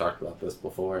I know we've talked about this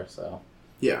before, so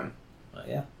yeah. But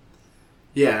yeah.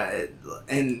 Yeah,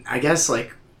 and I guess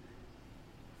like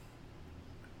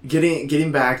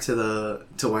getting back to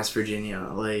West Virginia,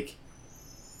 like,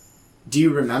 do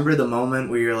you remember the moment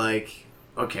where you're like,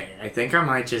 okay, I think I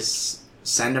might just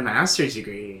send a master's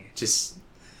degree, just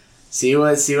see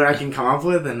what I can come up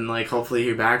with, and like hopefully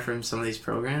hear back from some of these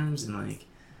programs, and like,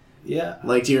 yeah,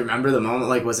 like, do you remember the moment?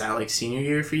 Like, was that like senior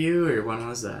year for you, or when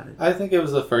was that? I think it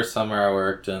was the first summer I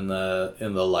worked in the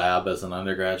lab as an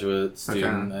undergraduate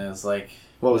student. Okay. It was like,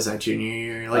 what was that, junior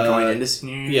year? Like going into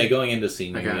senior year? Yeah, going into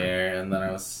senior year, and then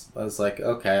I was like,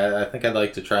 okay, I think I'd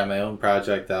like to try my own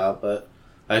project out, but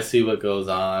I see what goes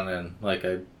on, and like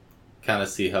I kind of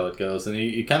see how it goes, and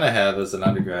you kind of have as an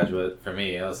undergraduate. For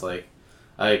me, I was like,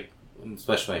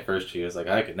 especially my first year, I was like,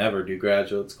 I could never do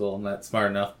graduate school. I'm not smart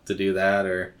enough to do that,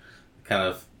 or kind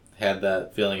of had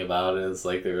that feeling about it. It's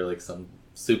like they were like some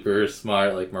super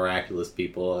smart, like miraculous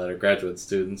people that are graduate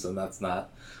students, and it's not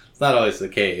always the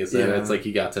case. Yeah. And it's like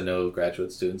you got to know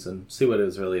graduate students and see what it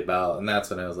was really about, and that's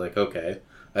when I was like, okay,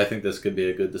 I think this could be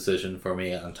a good decision for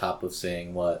me, on top of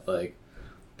seeing what like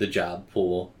the job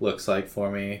pool looks like for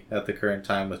me at the current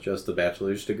time with just a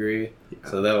bachelor's degree.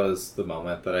 Yeah. So that was the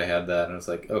moment that I had that, and I was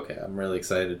like, okay, I'm really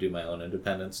excited to do my own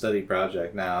independent study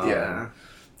project now. Yeah. And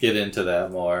get into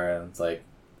that more, and it's like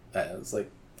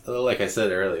I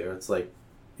said earlier, it's like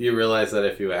you realize that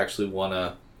if you actually want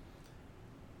to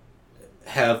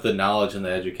have the knowledge and the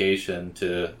education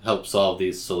to help solve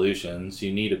these solutions,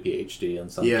 you need a PhD in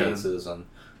some cases, and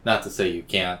not to say you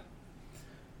can't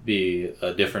be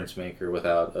a difference maker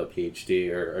without a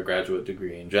PhD or a graduate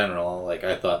degree in general. Like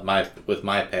I thought with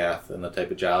my path and the type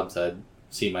of jobs I'd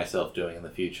see myself doing in the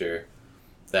future,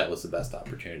 that was the best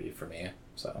opportunity for me.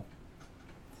 So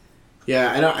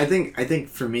yeah, I think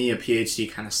for me a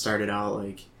PhD kind of started out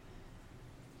like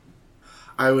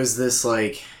I was this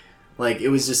like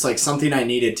it was just like something I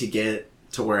needed to get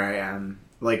to where I am,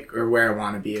 like, or where I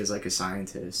want to be as like a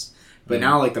scientist. But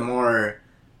now like the more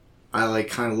I like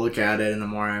kind of look at it, and the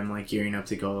more I'm like gearing up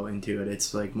to go into it,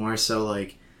 it's like more so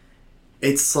like,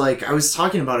 it's like I was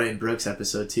talking about it in Brooke's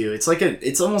episode too. It's like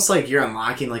it's almost like you're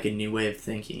unlocking like a new way of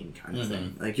thinking kind of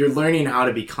thing. Like you're learning how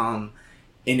to become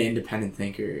an independent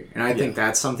thinker, and I think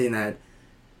that's something that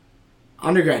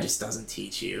undergrad just doesn't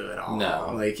teach you at all.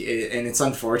 No, like and it's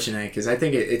unfortunate because I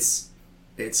think it's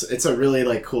a really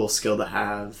like cool skill to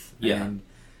have. Yeah. And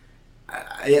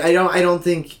I don't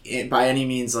think by any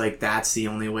means like that's the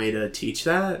only way to teach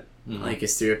that. Like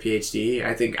is through a PhD.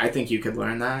 I think you could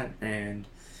learn that, and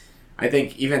I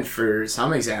think even for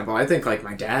some example, I think like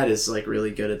my dad is like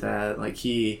really good at that. Like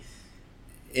he,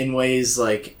 in ways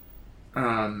like,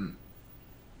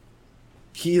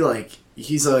 he's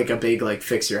like a big like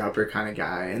fixer-upper kind of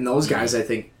guy, and those guys I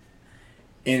think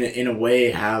in a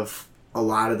way have a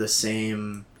lot of the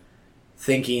same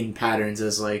thinking patterns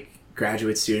as like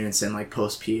graduate students and like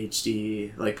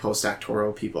post-PhD, like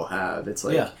postdoctoral people have. It's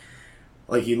like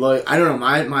like you look, I don't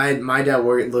know, my dad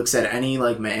looks at any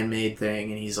like man-made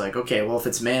thing, and he's like, okay, well if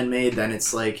it's man-made, then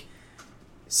it's like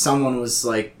someone was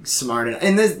like smart enough.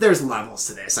 And there's levels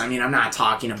to this. I mean, I'm not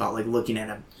talking about like looking at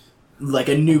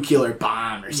a nuclear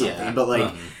bomb or something, but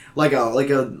like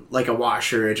a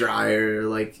washer, a dryer,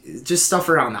 like just stuff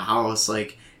around the house.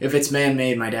 Like if it's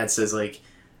man-made, my dad says like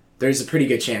there's a pretty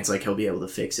good chance like he'll be able to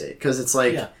fix it, because it's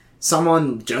like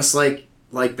someone just like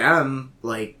them,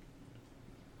 like,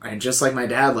 and just like my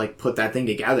dad, like put that thing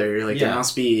together. Like there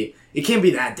must be, it can't be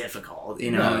that difficult,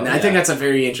 you know. No, and I think that's a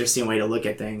very interesting way to look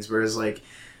at things. Whereas like,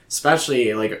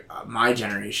 especially like my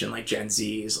generation, like Gen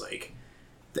Z is like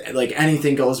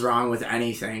anything goes wrong with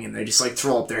anything, and they just like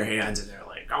throw up their hands and they're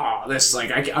like, oh, this,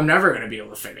 like, I'm never going to be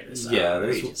able to figure this out. Yeah,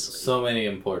 there's so many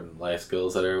important life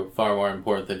skills that are far more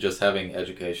important than just having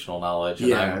educational knowledge.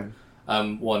 And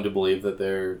I'm one to believe that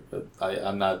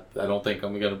I don't think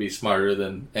I'm going to be smarter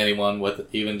than anyone with,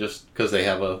 even just because they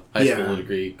have a high school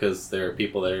degree, because there are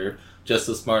people that are just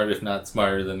as smart, if not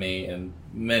smarter than me in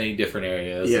many different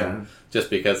areas. Yeah. And just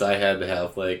because I had to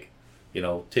have, like,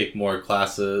 take more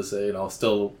classes,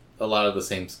 still a lot of the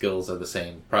same skills are the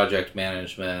same. Project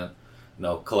management,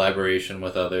 collaboration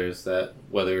with others, that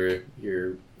whether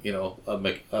you're,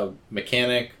 a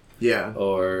mechanic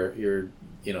or you're,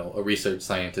 a research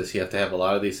scientist, you have to have a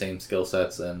lot of these same skill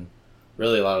sets and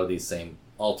really a lot of these same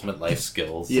ultimate life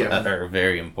skills that are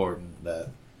very important, that,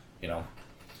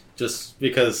 just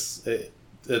because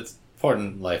it's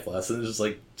important life lessons. Just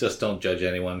like, just don't judge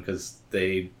anyone because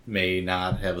they may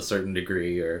not have a certain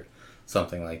degree or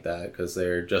something like that, because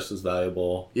they're just as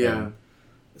valuable.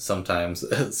 Sometimes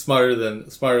smarter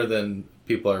than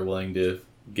people are willing to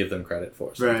give them credit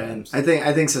for. Sometimes. Right.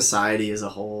 I think society as a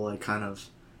whole, like, kind of,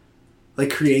 like,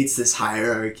 creates this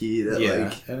hierarchy that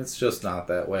and it's just not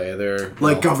that way. They're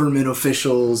like government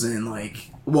officials and, like,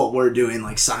 what we're doing,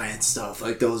 like, science stuff,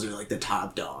 like, those are, like, the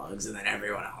top dogs, and then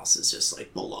everyone else is just,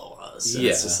 like, below us. And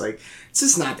it's just like, it's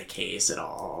just not the case at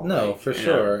all. No, like, for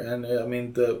sure. And I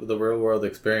mean, the real world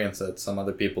experience that some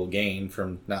other people gain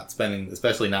from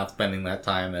especially not spending that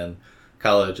time in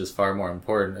college is far more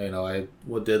important. I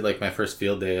did, like, my first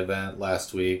field day event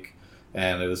last week,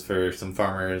 and it was for some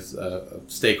farmers,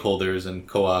 stakeholders, and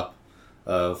co-op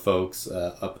folks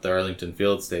up at the Arlington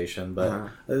Field Station. But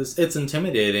it's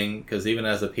intimidating, because even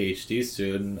as a Ph.D.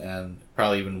 student, and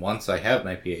probably even once I have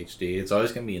my Ph.D., it's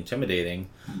always going to be intimidating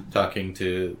talking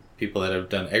to people that have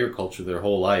done agriculture their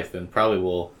whole life, and probably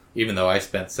will, even though I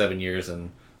spent 7 years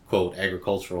in, quote,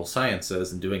 agricultural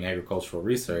sciences and doing agricultural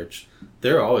research,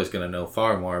 they're always going to know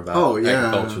far more about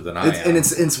agriculture than I am. And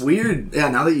it's weird,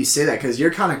 now that you say that, because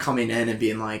you're kind of coming in and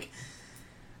being like,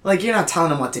 you're not telling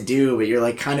them what to do, but you're,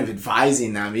 like, kind of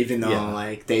advising them, even though,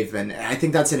 like, they've been... I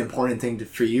think that's an important thing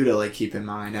for you to, like, keep in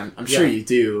mind. I'm sure you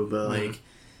do, but, like,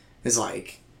 it's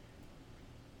like...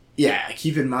 Yeah,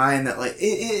 keep in mind that, like...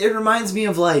 It reminds me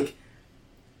of, like...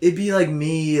 It'd be like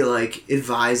me, like,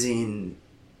 advising...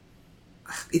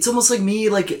 It's almost like me,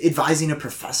 like, advising a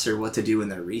professor what to do in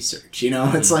their research,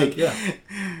 It's like...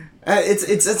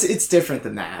 It's different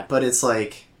than that, but it's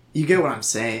like... You get what I'm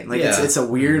saying? Like, it's a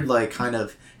weird, like, kind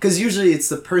of... Because usually it's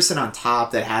the person on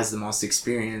top that has the most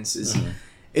experience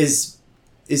is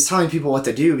telling people what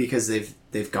to do because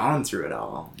they've gone through it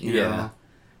all, you know?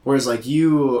 Whereas, like,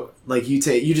 you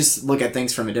just look at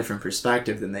things from a different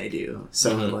perspective than they do.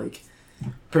 So, like...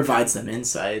 provides them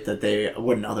insight that they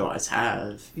wouldn't otherwise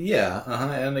have.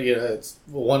 And it's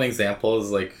one example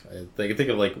is, like, I can think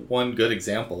of, like, one good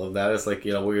example of that is, like,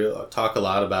 we talk a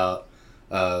lot about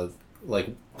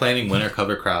like planting winter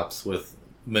cover crops with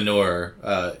manure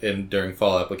during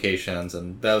fall applications,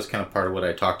 and that was kind of part of what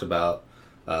I talked about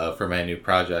for my new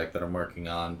project that I'm working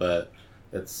on. But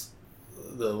it's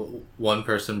the one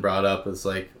person brought up is,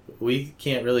 like, we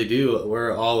can't really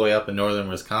we're all the way up in northern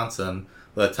Wisconsin.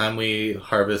 By the time we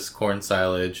harvest corn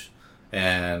silage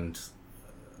and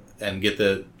try and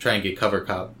get cover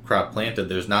crop planted,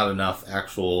 there's not enough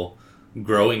actual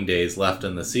growing days left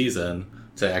in the season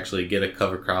to actually get a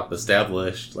cover crop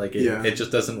established. Like, it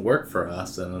just doesn't work for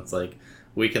us. And it's like,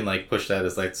 we can, like, push that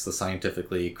as, like, the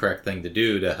scientifically correct thing to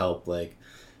do to help, like,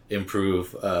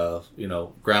 improve,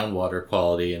 groundwater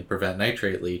quality and prevent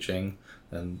nitrate leaching.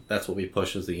 And that's what we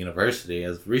push as the university,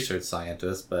 as research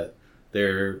scientists. But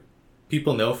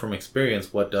people know from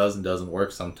experience what does and doesn't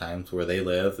work sometimes where they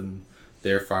live and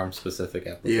their farm specific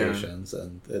applications.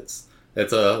 And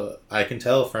I can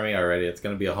tell for me already, it's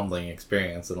going to be a humbling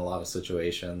experience in a lot of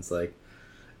situations, like,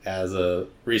 as a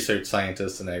research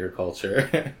scientist in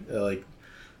agriculture.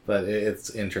 But it's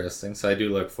interesting. So I do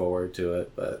look forward to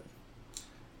it. But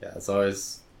yeah, it's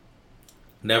always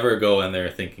never go in there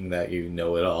thinking that you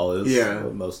know it all is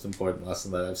the most important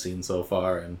lesson that I've seen so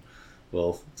far. And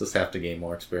we'll just have to gain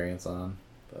more experience on.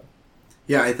 But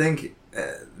yeah, I think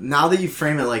now that you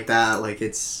frame it like that, like,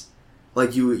 it's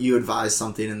like you advise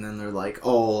something and then they're like,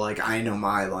 oh, like, I know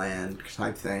my land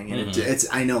type thing, and it's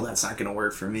I know that's not gonna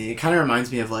work for me. It kind of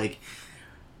reminds me of, like,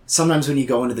 sometimes when you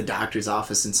go into the doctor's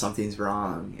office and something's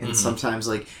wrong, and sometimes,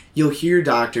 like, you'll hear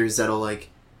doctors that'll, like,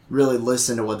 really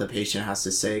listen to what the patient has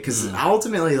to say, because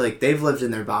ultimately, like, they've lived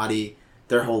in their body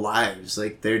their whole lives.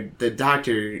 Like, the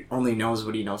doctor only knows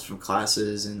what he knows from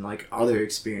classes and, like, other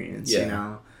experience, you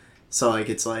know? So, like,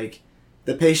 it's like,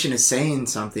 the patient is saying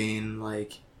something,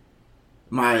 like,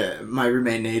 my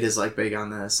roommate Nate is, like, big on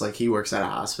this. Like, he works at a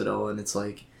hospital, and it's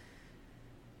like,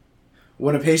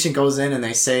 when a patient goes in and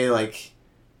they say like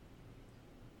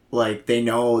they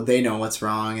know what's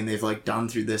wrong and they've like done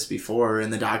through this before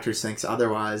and the doctor thinks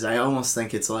otherwise, I almost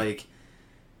think it's like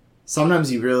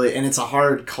sometimes you really, and it's a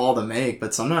hard call to make,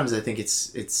 but sometimes I think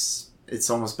it's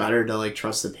almost better to like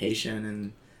trust the patient,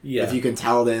 and if you can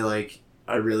tell they like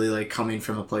are really like coming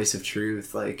from a place of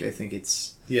truth, like I think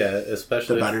it's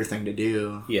especially the better thing to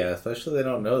do. Yeah, especially they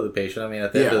don't know the patient. I mean,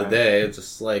 at the end of the day, it's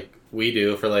just like we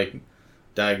do for like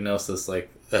diagnosis, like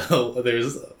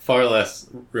there's far less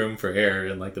room for error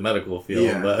in like the medical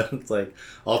field, but it's like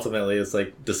ultimately it's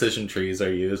like decision trees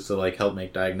are used to like help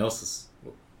make a diagnosis,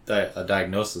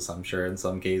 I'm sure, in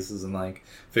some cases, and like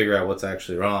figure out what's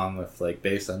actually wrong with like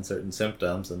based on certain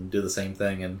symptoms, and do the same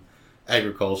thing in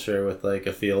agriculture with like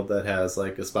a field that has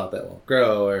like a spot that won't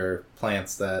grow, or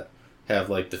plants that have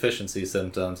like deficiency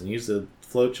symptoms, and use a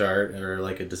flow chart or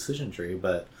like a decision tree.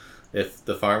 But if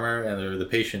the farmer or the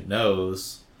patient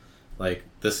knows like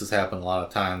this has happened a lot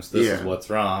of times, this is what's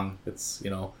wrong, it's, you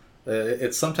know,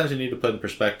 it's sometimes you need to put in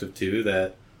perspective too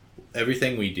that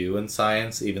everything we do in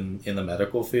science, even in the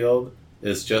medical field,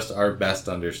 is just our best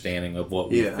understanding of what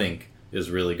we think is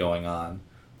really going on.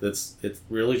 It's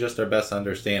really just our best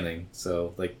understanding.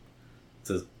 So like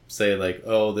to say like,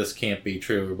 oh, this can't be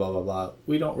true or blah blah blah,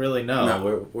 we don't really know.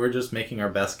 No. We're just making our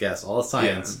best guess. All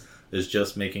science is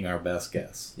just making our best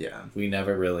guess. Yeah, we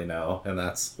never really know, and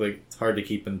that's like it's hard to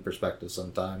keep in perspective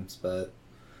sometimes, but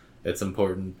it's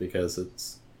important because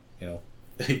it's, you know,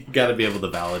 you got to be able to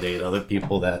validate other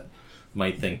people that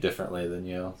might think differently than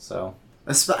you. So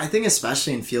I think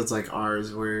especially in fields like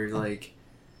ours where like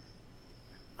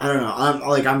I don't know,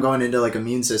 I'm going into like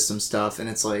immune system stuff, and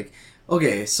it's like,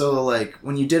 okay, so like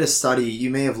when you did a study, you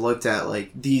may have looked at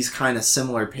like these kind of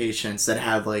similar patients that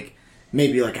have like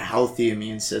maybe like a healthy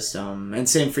immune system, and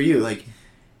same for you, like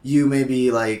you maybe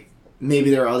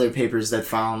there are other papers that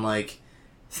found like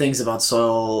things about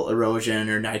soil erosion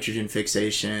or nitrogen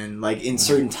fixation like in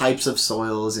certain types of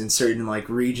soils in certain like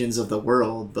regions of the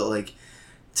world, but like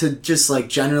to just like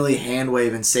generally hand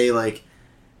wave and say like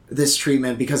this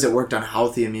treatment, because it worked on a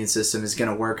healthy immune system, is going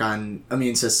to work on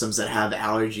immune systems that have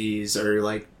allergies or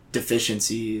like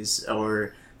deficiencies,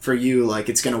 or for you like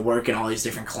it's going to work in all these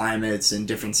different climates and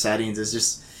different settings, is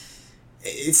just,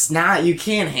 it's not, you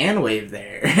can't hand wave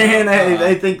there. And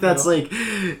I think that's like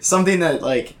something that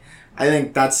like, I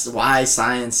think that's why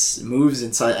science moves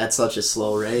at such a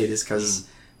slow rate, is because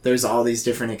there's all these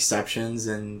different exceptions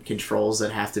and controls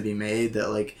that have to be made, that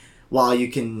like while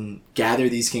you can gather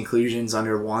these conclusions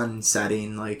under one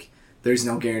setting, like there's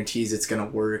no guarantees it's going to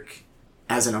work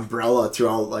as an umbrella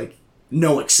throughout like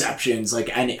no exceptions, like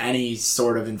any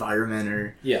sort of environment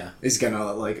or is going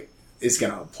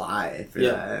to apply for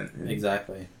that.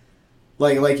 Exactly.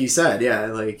 Like you said,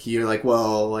 like you're like,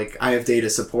 well, like I have data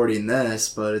supporting this,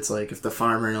 but it's like if the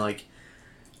farmer like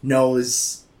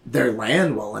knows their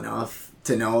land well enough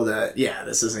to know that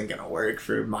this isn't gonna work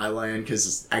for my land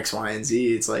because X, Y, and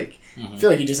Z, it's like I feel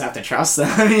like you just have to trust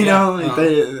them, you know. Like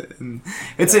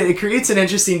it creates an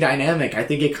interesting dynamic. I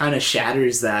think it kind of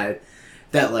shatters that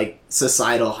like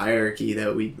societal hierarchy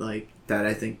that we like, that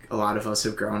I think a lot of us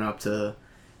have grown up to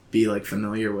be like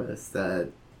familiar with,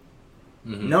 that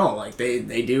no, like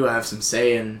they do have some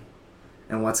say in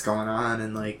what's going on,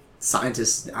 and like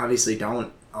scientists obviously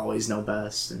don't always know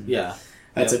best, and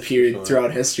that's appeared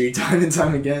throughout history time and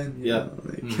time again. Yeah,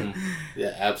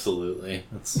 absolutely.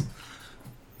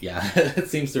 It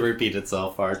seems to repeat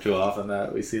itself far too often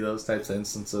that we see those types of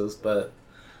instances, but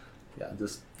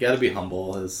just gotta be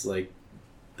humble, as like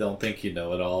don't think you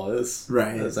know it all as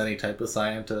any type of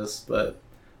scientist. But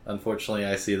unfortunately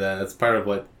I see that it's part of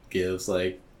what gives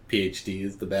like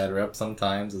PhDs the bad rep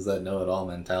sometimes, is that know-it-all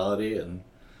mentality, and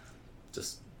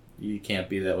just you can't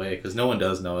be that way because no one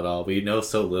does know it all. We know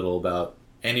so little about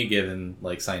any given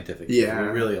like scientific field. We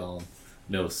really all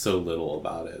know so little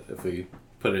about it. If we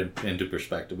put it into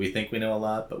perspective, we think we know a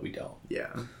lot, but we don't.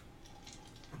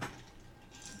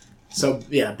 So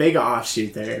big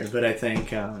offshoot there, but I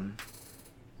think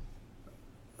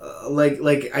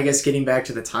like I guess getting back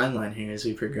to the timeline here as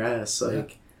we progress,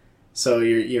 like so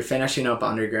you're finishing up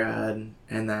undergrad,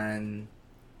 and then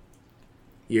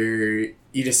you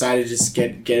decided to just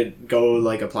go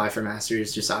like apply for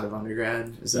master's just out of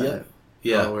undergrad. Is that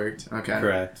how it worked? Okay,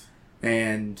 correct.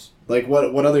 And like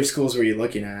what other schools were you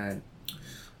looking at?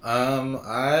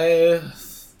 I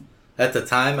at the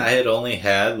time I had only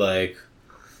had like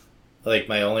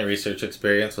my only research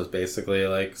experience was basically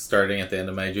like starting at the end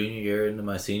of my junior year into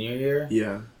my senior year.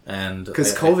 Yeah. And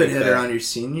because COVID hit around your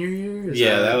senior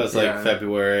year? That was like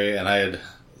February, and I had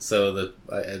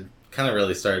kind of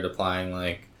really started applying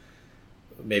like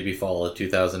maybe fall of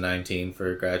 2019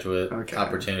 for graduate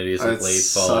opportunities, like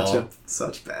It's late fall.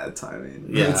 Such bad timing.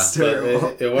 Yeah, It's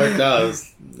terrible. it worked out. It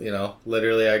was,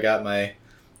 literally I got my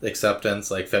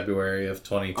acceptance like February of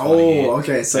 2020. Oh,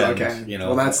 okay. So, and,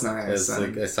 well, that's nice.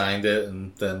 Like, I signed it,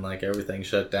 and then like everything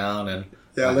shut down, and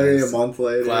yeah, literally a month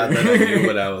later. Glad that I knew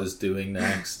what I was doing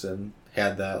next, and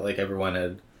had that, like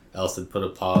everyone else had put a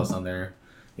pause on their,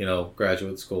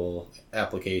 graduate school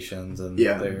applications and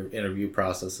their interview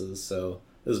processes. So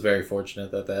it was very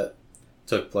fortunate that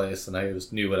took place, and I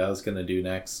just knew what I was going to do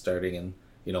next, starting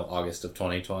in August of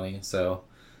 2020. So.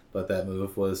 But that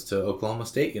move was to Oklahoma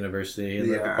State University in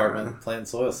the Department of Plant and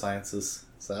Soil Sciences.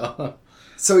 So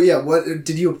what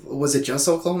was it just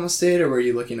Oklahoma State, or were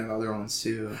you looking at other ones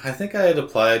too? I think I had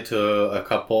applied to a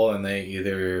couple, and they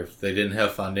didn't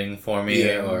have funding for me,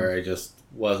 or I just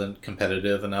wasn't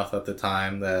competitive enough at the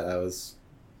time that I was,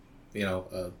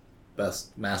 a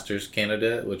best master's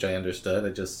candidate, which I understood. I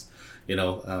just,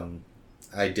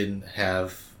 I didn't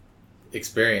have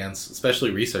experience,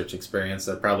 especially research experience,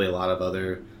 that probably a lot of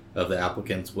other of the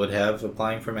applicants would have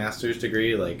applying for master's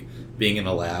degree, like being in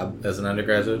a lab as an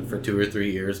undergraduate for 2 or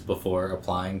 3 years before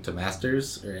applying to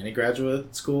master's or any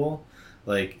graduate school.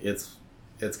 Like it's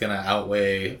going to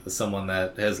outweigh someone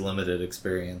that has limited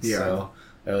experience. Yeah. So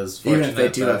I was fortunate. Even if they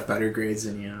do have better grades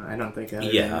than you, I don't think that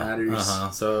really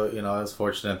matters. So, I was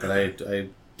fortunate that I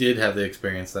did have the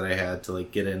experience that I had to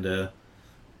like get into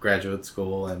graduate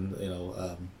school, and,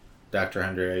 Dr.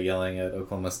 Andrea Yelling at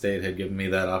Oklahoma State had given me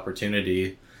that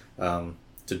opportunity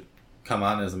to come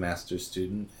on as a master's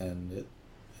student, and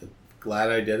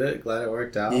glad I did it. Glad it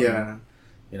worked out. Yeah.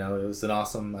 And, it was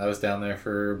I was down there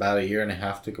for about 1.5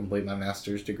 years to complete my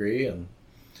master's degree, and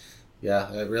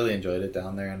I really enjoyed it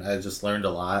down there, and I just learned a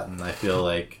lot, and I feel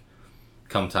like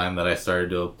come time that I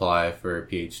started to apply for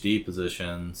Ph.D.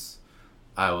 positions,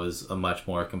 I was a much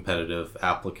more competitive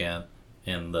applicant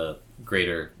in the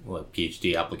greater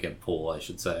PhD applicant pool, I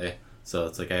should say. So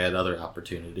it's like I had other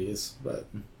opportunities, but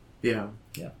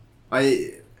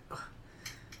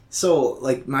So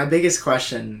like my biggest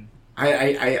question,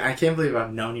 I can't believe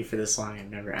I've known you for this long. I've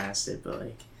never asked it, but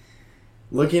like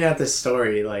looking at this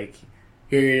story, like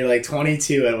you're like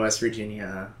 22 at West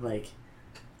Virginia, like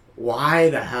why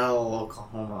the hell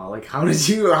Oklahoma? Like how did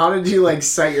you like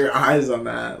set your eyes on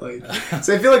that? Like,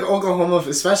 so I feel like Oklahoma,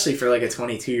 especially for like a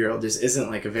 22-year-old, just isn't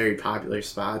like a very popular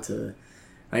spot to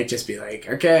like just be like,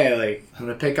 okay, like I'm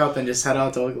gonna pick up and just head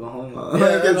out to Oklahoma. Yeah,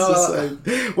 like it's just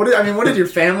like what did your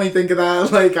family think of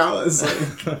that? Like I was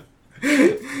like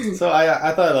So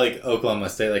I thought like Oklahoma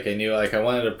State, like I knew like I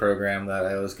wanted a program that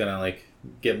I was gonna like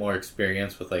get more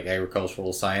experience with like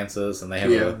agricultural sciences, and they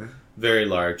have a very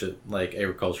large like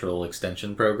agricultural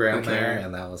extension program there,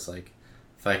 and that was like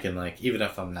if I can like even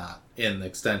if I'm not in the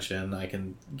extension, I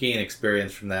can gain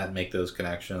experience from that and make those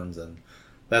connections, and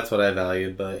that's what I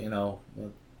valued. But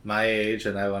with my age,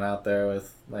 and I went out there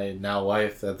with my now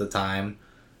wife at the time,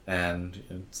 and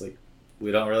it's like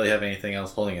we don't really have anything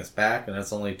else holding us back, and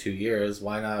it's only 2 years.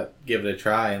 Why not give it a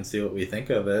try and see what we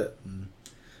think of it? And,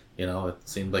 it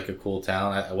seemed like a cool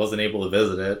town. I wasn't able to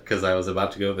visit it because I was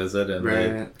about to go visit, and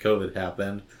then COVID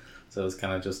happened. So it was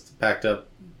kind of just packed up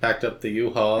the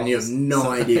U-Haul. And you have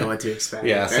no idea what to expect.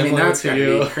 Yeah, I mean, that's to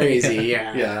gonna be crazy.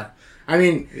 Yeah. Yeah. I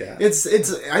mean, it's.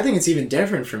 I think it's even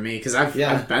different for me because I've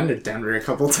been to Denver a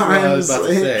couple times. Well, I was about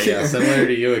to say, similar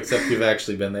to you, except you've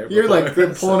actually been there before. You're like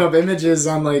pulling up images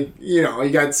on like you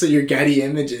got your Getty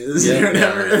images or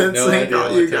whatever. It's no like idea what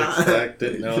to expect.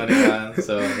 Didn't know anyone,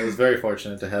 so I was very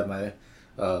fortunate to have my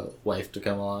wife to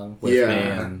come along with me,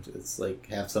 and it's like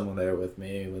have someone there with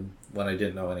me when I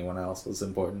didn't know anyone else was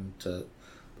important.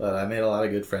 But I made a lot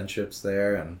of good friendships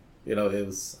there, and it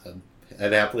was.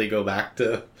 I'd happily go back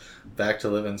to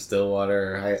live in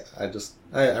Stillwater.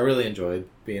 I really enjoyed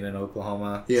being in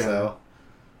Oklahoma. Yeah. So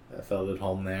I felt at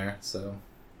home there. So.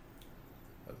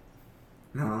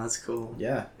 No, that's cool.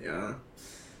 Yeah. Yeah.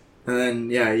 And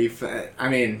then I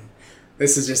mean,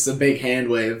 this is just a big hand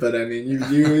wave, but I mean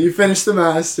you finished the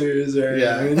masters, right?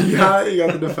 Yeah. I mean, you got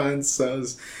the defense. So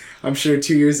I'm sure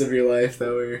 2 years of your life that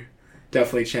were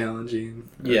definitely challenging.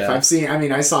 Yeah.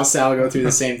 I saw Sal go through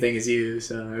the same thing as you,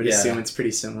 so I would assume it's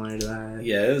pretty similar to that.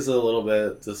 Yeah, it was a little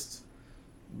bit just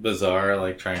bizarre,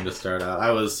 like trying to start out.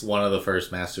 I was one of the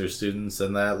first master's students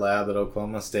in that lab at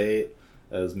Oklahoma State,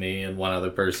 It was me and one other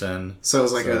person. So it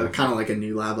was like a kind of like a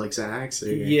new lab like Zac's?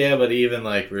 Or? Yeah, but even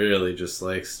like really just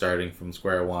like starting from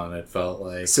square one, it felt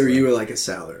like... So you were like a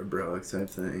Sal or Brooke type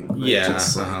thing? Like yeah.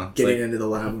 Just like getting into the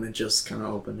lab when it just kind of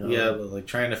opened up. Yeah, but like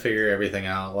trying to figure everything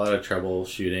out. A lot of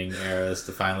troubleshooting errors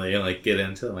to finally like get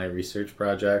into my research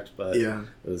project. But it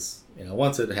was,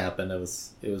 once it happened, it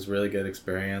was really good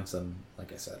experience. And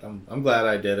like I said, I'm glad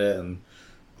I did it and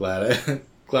glad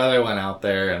I went out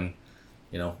there and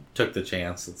took the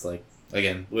chance. It's like,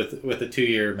 again, with a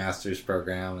 2-year master's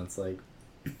program, it's like,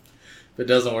 if it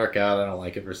doesn't work out, I don't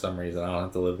like it for some reason, I don't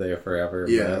have to live there forever.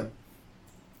 Yeah.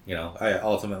 But,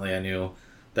 I knew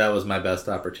that was my best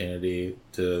opportunity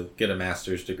to get a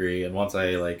master's degree. And once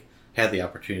I, had the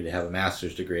opportunity to have a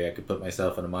master's degree, I could put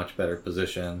myself in a much better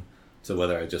position to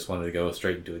whether I just wanted to go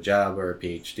straight into a job or a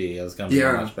Ph.D. I was going to be in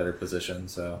a much better position,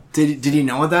 so. Did you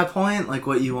know at that point,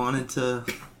 what you wanted to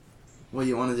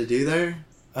do there?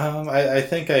 I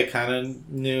think I kind of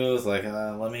knew. It was like,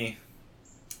 let me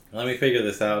figure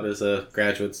this out as a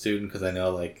graduate student, because I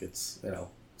know it's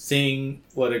seeing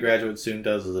what a graduate student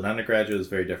does as an undergraduate is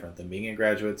very different than being a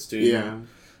graduate student. Yeah.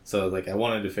 So I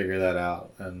wanted to figure that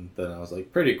out, and then I was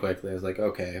pretty quickly I was like,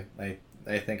 okay, I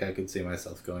think I could see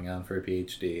myself going on for a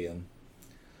PhD, and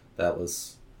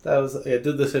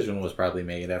the decision was probably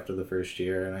made after the first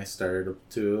year, and I started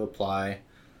to apply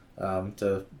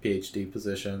to PhD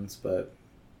positions, but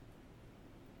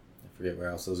I forget where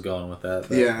else I was going with that.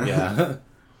 But yeah.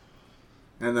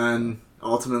 And then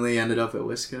ultimately ended up at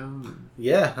Wisco.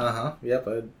 Yeah. Yep.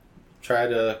 I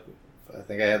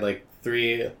think I had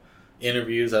 3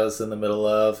 interviews I was in the middle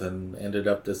of, and ended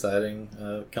up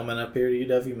deciding coming up here to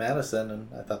UW-Madison, and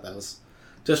I thought that was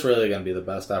just really going to be the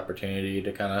best opportunity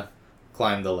to kind of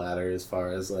climb the ladder as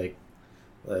far as like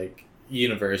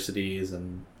universities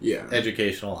and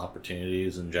educational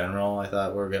opportunities in general. I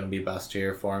thought were going to be best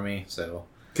here for me. So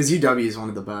because UW is one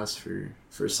of the best for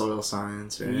soil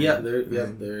science, right? Yeah,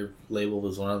 they're labeled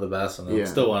as one of the best, and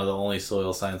it's still one of the only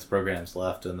soil science programs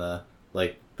left in the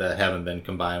that haven't been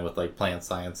combined with plant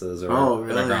sciences or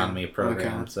an agronomy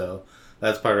program. Okay. So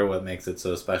that's part of what makes it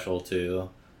so special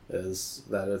too, is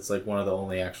that it's one of the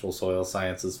only actual soil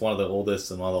sciences, one of the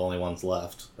oldest and one of the only ones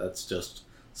left. That's just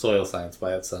soil science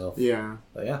by itself. Yeah.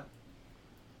 But yeah.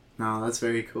 No, that's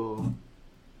very cool.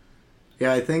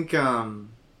 Yeah, I think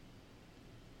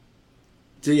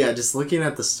just looking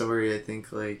at the story, I think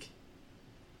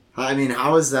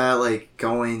how is that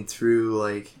going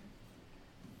through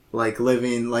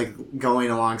living going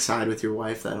alongside with your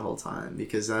wife that whole time?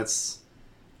 Because I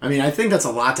think that's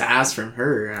a lot to ask from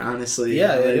her, honestly.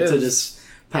 Yeah, it is. To just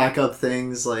pack up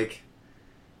things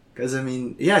because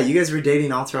you guys were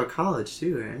dating all throughout college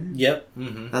too, right? Yep.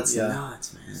 Mm-hmm. That's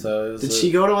nuts, man. So did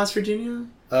she go to West Virginia?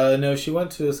 No, she went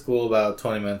to a school about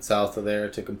 20 minutes south of there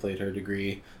to complete her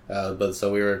degree. But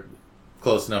so we were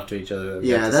close enough to each other.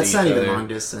 Yeah, that's not even long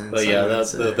distance. But yeah,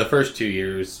 that's the first 2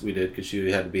 years we did, because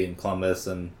she had to be in Columbus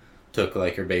and took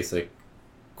her basic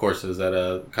courses at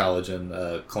a college in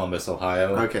Columbus,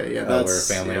 Ohio. Okay, yeah, that's where her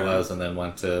family was, and then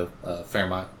went to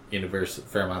Fairmont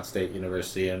State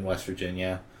University in West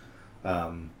Virginia.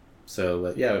 Finally,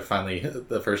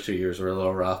 the first 2 years were a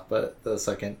little rough, but the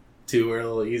second 2 were a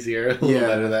little easier, a little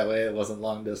better that way. It wasn't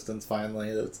long distance. Finally,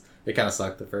 it kind of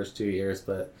sucked the first 2 years,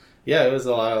 but yeah, it was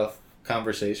a lot of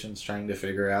conversations trying to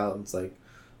figure out. It's are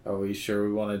we sure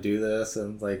we want to do this?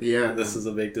 And this is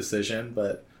a big decision,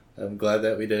 but I'm glad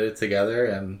that we did it together.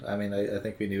 And I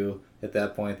think we knew at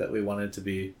that point that we wanted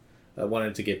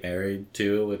to get married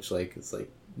too, which it's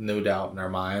no doubt in our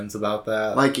minds about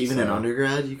that. Even in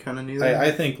undergrad, you kind of knew that?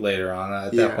 I think later on,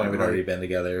 at that point, we'd already been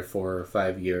together for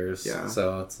 5 years. Yeah.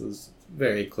 So it was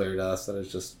very clear to us that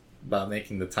it's just about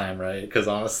making the time right. Because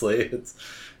honestly, it's,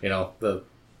 not to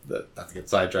get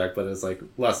sidetracked, but it's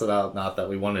less about not that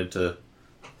we wanted to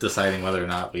deciding whether or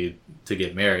not to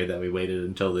get married, that we waited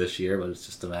until this year, but it's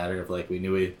just a matter of we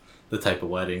knew the type of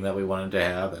wedding that we wanted to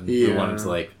have, and we wanted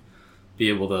to be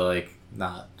able to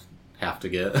not have to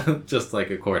get just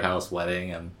a courthouse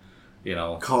wedding and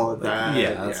call it that.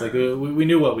 Yeah, it's we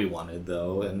knew what we wanted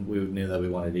though, and we knew that we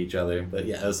wanted each other. But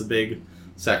yeah, it was a big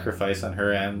sacrifice on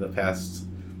her end the past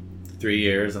 3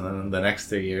 years, and then the next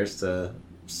 3 years to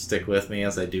stick with me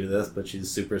as I do this. But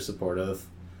she's super supportive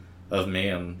of me,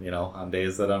 and on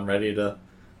days that I'm ready to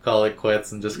call it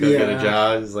quits and just go get a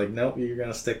job, she's nope, you're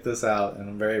gonna stick this out, and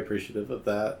I'm very appreciative of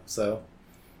that. So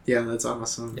yeah, that's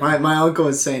awesome. Yeah. My uncle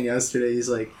was saying yesterday, he's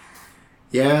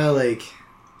you're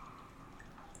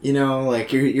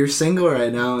single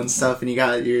right now and stuff, and you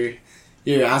got your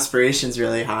aspirations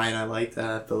really high, and I like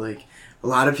that. But a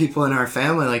lot of people in our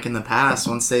family, in the past,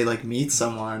 once they meet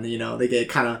someone, they get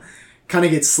kind kind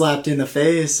of gets slapped in the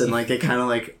face, and like it kind of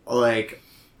like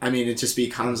I mean, it just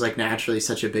becomes like naturally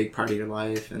such a big part of your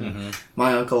life. And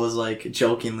my uncle was like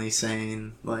jokingly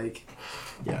saying like,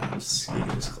 yeah, you can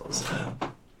just close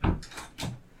that.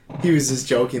 He was just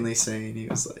jokingly saying, he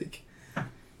was like,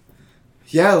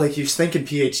 yeah, like you're thinking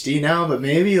PhD now, but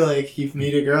maybe like you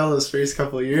meet a girl those first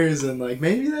couple of years and like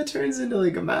maybe that turns into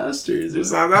like a master's or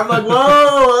something. I'm like,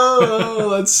 whoa,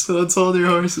 let's hold your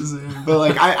horses in. But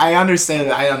like I understand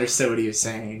that. I understood what he was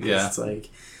saying. Yeah. It's like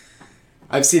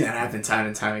I've seen that happen time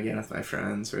and time again with my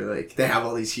friends where like they have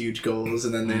all these huge goals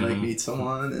and then they like meet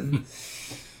someone and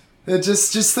it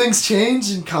just things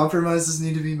change and compromises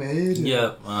need to be made.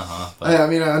 Yeah. I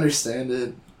mean, I understand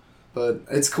it. But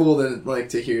it's cool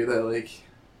to hear that, like,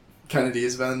 Kennedy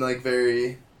has been, like,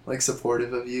 very, like,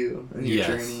 supportive of you and your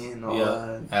journey and all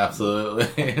that.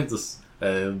 Absolutely. It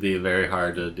would be very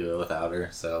hard to do it without her,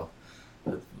 so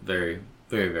very,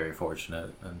 very, very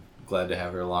fortunate and glad to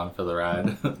have her along for the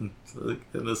ride. In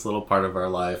this little part of our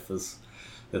life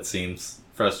it seems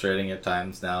frustrating at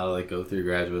times now to, like, go through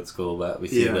graduate school, but we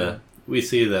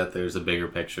see that there's a bigger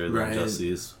picture than just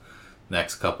these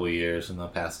next couple of years and the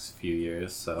past few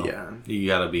years, so you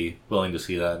gotta be willing to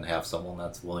see that and have someone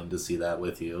that's willing to see that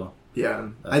with you.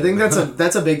 I think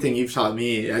that's a big thing you've taught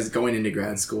me as going into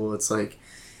grad school. It's like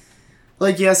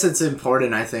yes, it's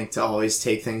important, I think, to always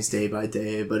take things day by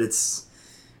day, but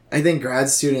I think grad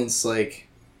students like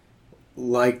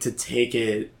to take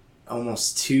it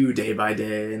almost too day by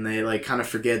day, and they like kind of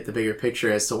forget the bigger picture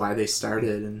as to why they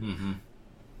started. And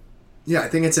I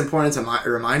think it's important to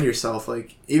remind yourself,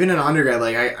 like, even in undergrad,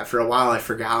 like, for a while, I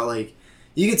forgot, like,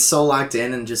 you get so locked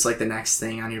in and just, like, the next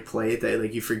thing on your plate that,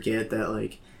 like, you forget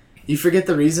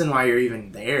the reason why you're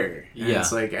even there. And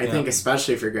it's, like, I think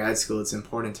especially for grad school, it's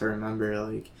important to remember,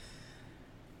 like,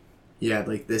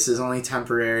 like, this is only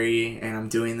temporary, and I'm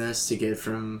doing this to get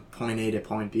from point A to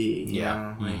point B, you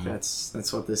know? Like,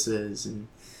 that's what this is, and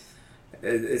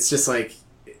it's just, like,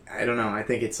 I don't know. I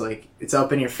think it's like it's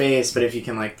up in your face, but if you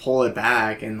can like pull it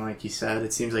back, and like you said,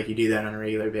 it seems like you do that on a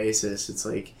regular basis. It's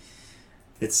like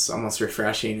it's almost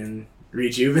refreshing and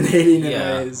rejuvenating in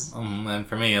ways. And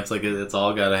for me, it's like it's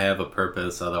all got to have a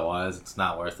purpose. Otherwise, it's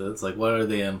not worth it. It's like, what are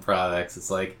the end products? It's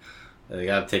like I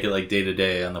got to take it like day to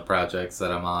day on the projects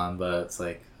that I'm on. But it's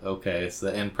like, okay, so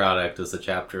the end product is a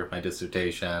chapter of my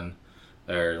dissertation,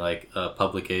 or like a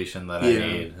publication that I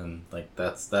need, and like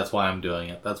that's why I'm doing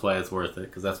it. That's why it's worth it,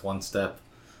 because that's one step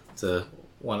to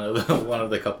one of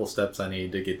the couple steps I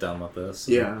need to get done with this.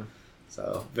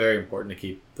 So very important to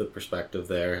keep the perspective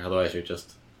there. Otherwise, you're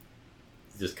just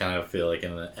kind of feel like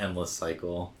in an endless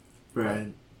cycle.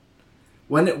 Right.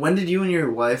 When did you and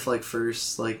your wife like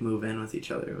first like move in with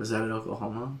each other? Was that in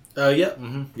Oklahoma? Yeah.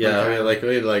 Yeah. Okay.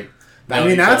 We had I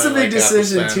mean, that's a big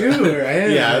decision too,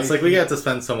 right? Yeah, it's like we got to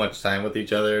spend so much time with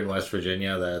each other in West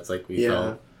Virginia that it's like we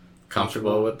felt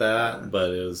comfortable with that.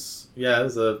 But it was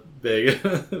a big,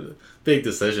 big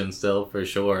decision still, for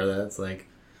sure. That's I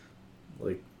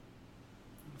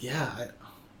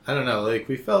don't know. Like,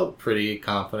 we felt pretty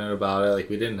confident about it. Like,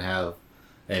 we didn't have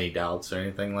any doubts or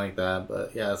anything like that.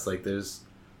 But yeah, it's like there's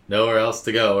nowhere else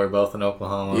to go. We're both in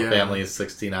Oklahoma. Family is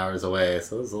 16 hours away,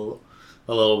 so it was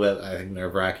a little bit, I think,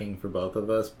 nerve-wracking for both of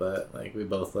us, but like we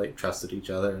both like trusted each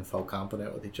other and felt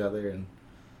confident with each other, and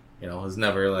it was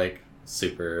never like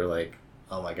super like,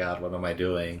 oh my god, what am I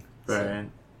doing? Right. So.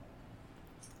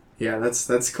 Yeah,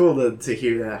 that's cool to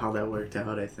hear that, how that worked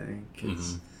out. I think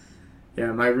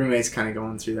my roommate's kind of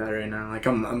going through that right now. Like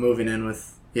I'm moving in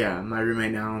with my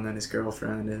roommate now, and then his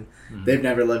girlfriend, and they've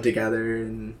never lived together,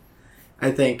 and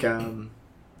I think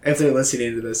if they're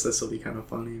listening to this will be kind of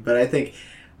funny, but I think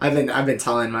I've been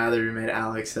telling my other roommate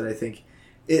Alex that I think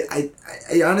I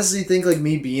honestly think like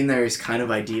me being there is kind of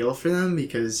ideal for them,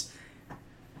 because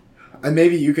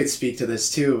maybe you could speak to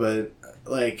this too, but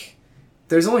like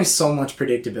there's only so much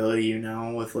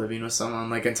predictability with living with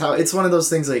someone, like until it's one of those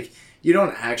things like you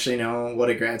don't actually know what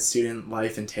a grad student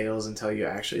life entails until you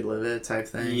actually live it, type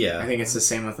thing. I think it's the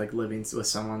same with like living with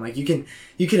someone. Like you can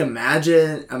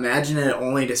imagine it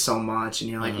only to so much, and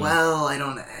you're like, well, I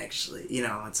don't actually,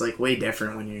 it's like way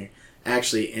different when you're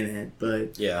actually in it.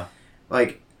 But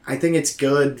like I think it's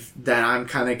good that I'm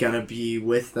kind of gonna be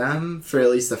with them for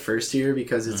at least the first year,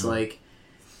 because it's like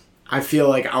I feel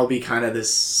like I'll be kind of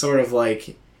this sort of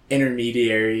like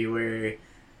intermediary where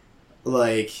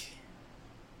like,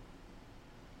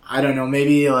 I don't know,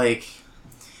 maybe like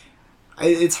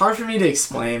it's hard for me to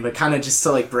explain, but kind of just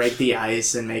to like break the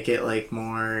ice and make it like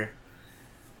more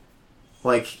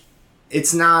like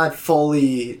it's not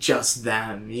fully just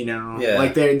them,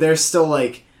 like they're still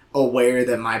like aware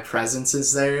that my presence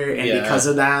is there, and because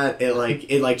of that,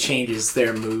 it changes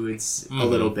their moods a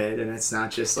little bit, and it's not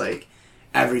just like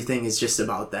everything is just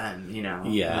about them,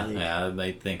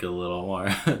 they think a little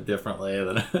more differently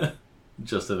than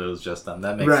just if it was just them.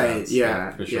 That makes right,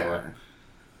 sense. For sure.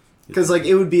 Because like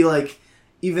it would be like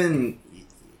even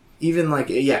like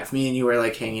if me and you were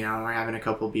like hanging out and we're having a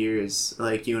couple beers,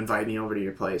 like you invite me over to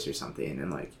your place or something,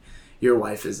 and like your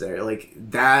wife is there, like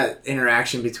that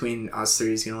interaction between us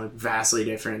three is gonna look vastly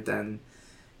different than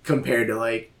compared to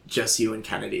like just you and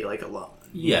Kennedy like alone.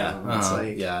 So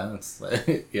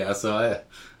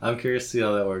I'm curious to see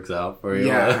how that works out for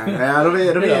you.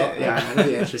 It'll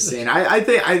be interesting. I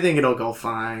think it'll go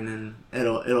fine, and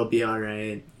it'll be all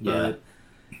right. But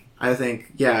I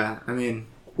think I mean,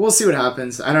 we'll see what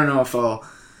happens. I don't know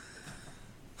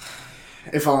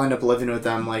if I'll end up living with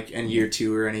them like in year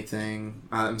 2 or anything.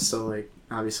 I'm still like,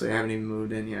 obviously I haven't even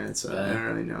moved in yet, so I don't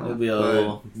really know. It'll be a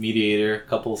little mediator,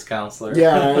 couples counselor.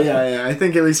 I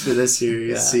think at least for this year,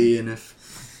 you see, and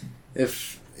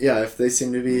if they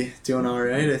seem to be doing all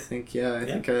right, I think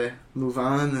think I move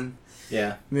on and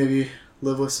maybe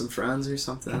live with some friends or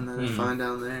something that I find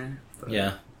down there. But,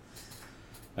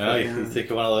 I know. You think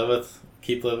you want to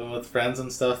keep living with friends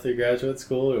and stuff through graduate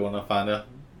school, or want to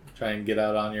try and get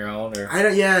out on your own, or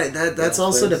that's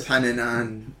also dependent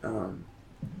on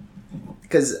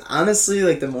because honestly,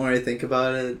 like the more I think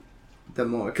about it, the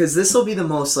more, because this will be the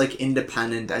most like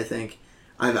independent I think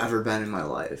I've ever been in my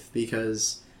life,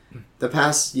 because the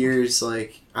past years,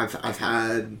 like I've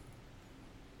had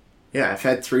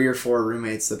 3 or 4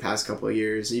 roommates the past couple of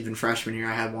years. Even freshman year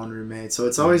I had 1 roommate, so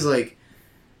it's always like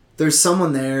there's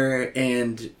someone there,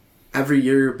 and every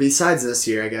year besides this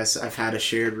year I guess I've had a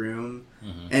shared room.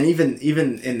 And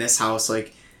even in this house,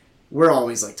 like we're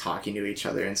always like talking to each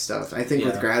other and stuff. I think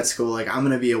with grad school, like I'm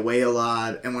gonna be away a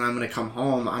lot, and when I'm gonna come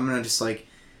home, I'm gonna just like,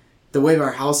 the way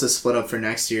our house is split up for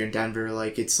next year in Denver,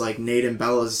 like it's like Nate and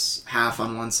Bella's half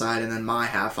on one side and then my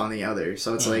half on the other.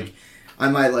 So it's like I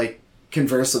might like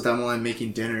converse with them while I'm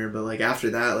making dinner, but like after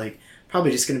that, like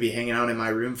probably just gonna be hanging out in my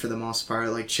room for the most part,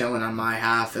 like chilling on my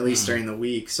half, at least during the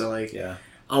week. So like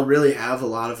I'll really have a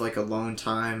lot of like alone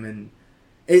time, and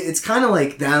it's kind of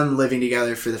like them living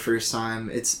together for the first time.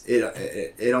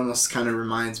 It almost kind of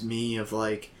reminds me of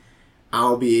like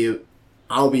I'll be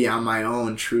on my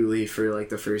own truly for like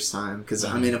the first time, because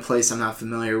I'm in a place I'm not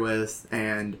familiar with,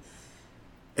 and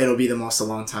it'll be the most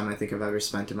alone time I think I've ever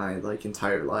spent in my like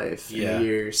entire life in a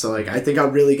year. So like I think I'll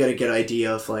really get a good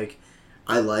idea of like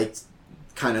I liked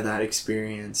kind of that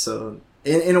experience. So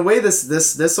in a way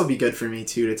this will be good for me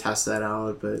too to test that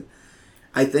out. But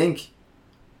I think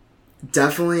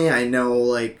definitely I know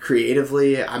like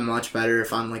creatively I'm much better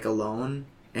if I'm like alone,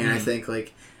 and I think a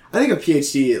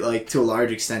PhD like to a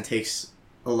large extent takes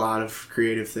a lot of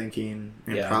creative thinking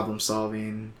and problem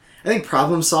solving. I think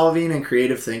problem solving and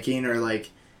creative thinking are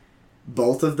like,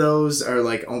 both of those are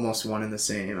like almost one and the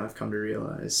same, I've come to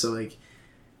realize. So like,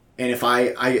 and if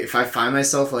I find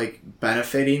myself like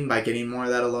benefiting by getting more of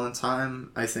that alone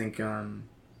time, I think I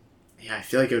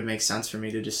feel like it would make sense for me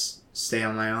to just stay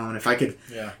on my own. If I could,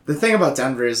 the thing about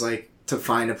Denver is like to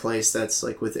find a place that's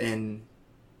like within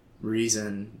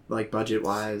reason, like budget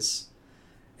wise,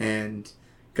 and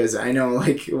because I know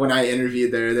like when I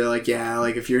interviewed there, they're like,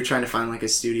 like if you're trying to find like a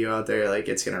studio out there, like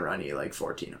it's gonna run you like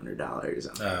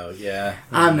 $1,400.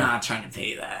 I'm not trying to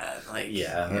pay that. Like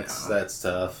that's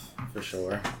tough for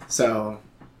sure. So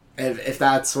if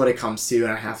that's what it comes to,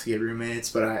 and I have to get roommates,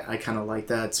 but I kind of like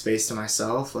that space to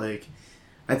myself, like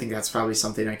I think that's probably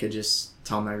something I could just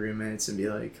tell my roommates and be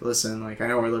like, listen, like I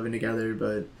know we're living together,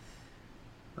 but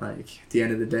like at the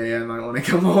end of the day I might want to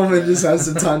come home and just have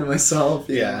some time to myself.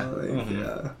 You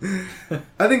know?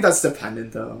 I think that's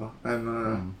dependent though.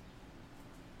 I'm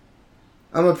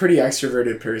a pretty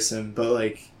extroverted person, but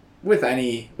like with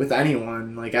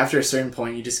anyone, like after a certain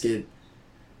point you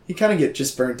kind of get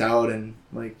just burnt out, and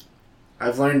like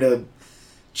I've learned to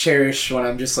cherish when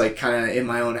I'm just like kind of in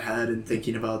my own head and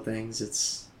thinking about things.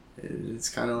 It's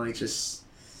kind of like just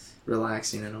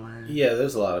relaxing in a way. Yeah,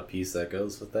 there's a lot of peace that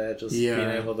goes with that. Just being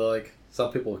able to like,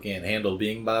 some people can't handle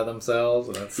being by themselves.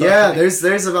 And that's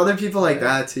there's other people like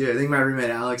that too. I think my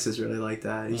roommate Alex is really like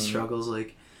that. He struggles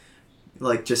like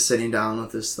just sitting down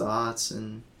with his thoughts,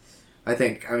 and I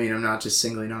mean I'm not just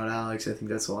singling out Alex. I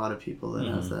think that's a lot of people that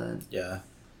have that. Yeah.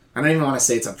 I don't even want to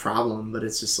say it's a problem, but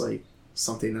it's just like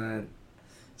something that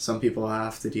some people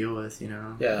have to deal with, you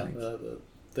know? Yeah, like,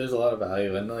 there's a lot of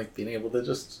value in like being able to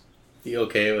just be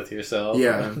okay with yourself.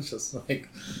 Yeah. It's just like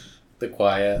the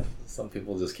quiet. Some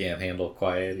people just can't handle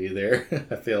quiet either,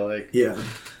 I feel like. Yeah.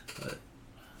 But,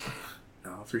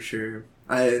 no, for sure.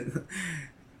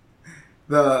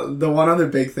 The one other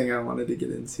big thing I wanted to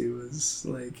get into was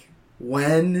like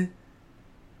when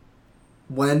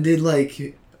did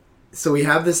like, so we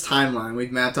have this timeline.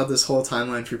 We've mapped out this whole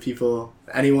timeline for people,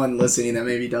 anyone listening that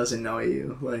maybe doesn't know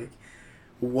you. Like,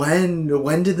 when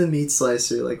did the meat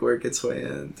slicer like work its way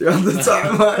in throughout the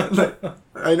timeline? Like,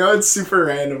 I know it's super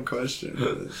random question,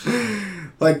 but,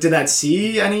 like, did that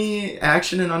see any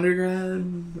action in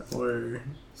undergrad or?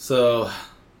 So,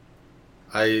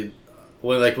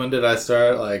 when did I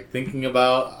start thinking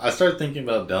about? I started thinking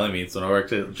about deli meats when I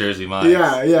worked at Jersey Mines.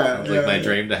 Yeah. It was my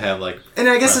dream to have And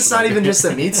I guess it's not even just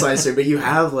a meat slicer, but you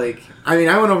have like, I mean,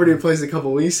 I went over to your place a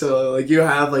couple weeks ago. Like, you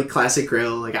have like classic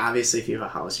grill. Like, obviously, if you have a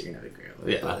house, you're gonna have a grill.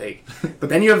 Yeah. But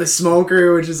then you have the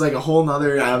smoker, which is like a whole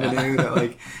nother avenue that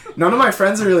like none of my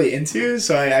friends are really into.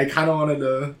 So I kind of wanted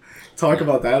to talk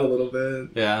about that a little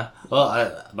bit. Yeah.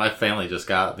 Well, my family just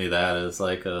got me that as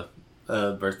like a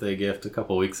birthday gift a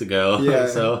couple weeks ago. Yeah.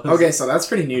 So that's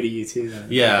pretty new to you too. Then.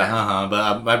 Yeah.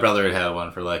 But my brother had had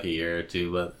one for like a year or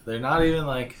two. But they're not even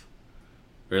like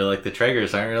really like the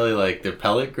Traegers aren't really like they're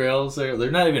pellet grills.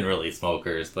 They're not even really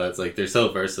smokers. But it's like they're so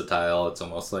versatile. It's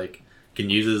almost like can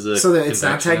use as a so that it's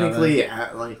not technically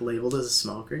like labeled as a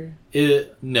smoker.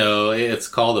 No, it's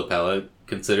called a pellet.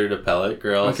 Considered a pellet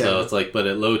grill. Okay. So it's like, but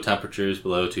at low temperatures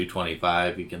below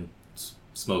 225, you can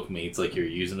smoke meats like you're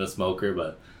using a smoker,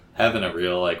 but having a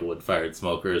real like wood-fired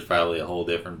smoker is probably a whole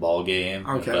different ball game.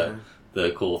 Okay. But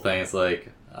the cool thing is like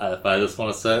if I just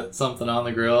want to set something on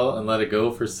the grill and let it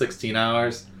go for 16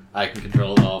 hours, I can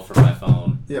control it all from my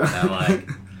phone. Yeah. And like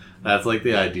that's like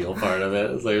the ideal part of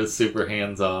it. It's like it's super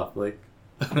hands off. Like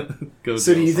go.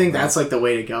 So do you think that's like the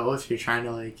way to go if you're trying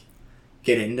to like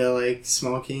get into like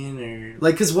smoking or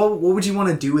like because what would you want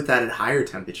to do with that at higher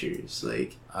temperatures?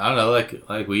 Like I don't know.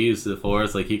 Like we used it for.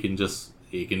 It's like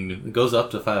it goes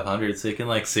up to 500, so you can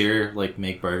like sear, like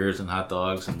make burgers and hot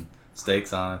dogs and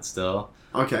steaks on it still.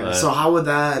 Okay, but, so how would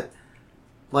that,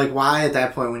 like, why at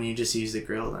that point when you just use the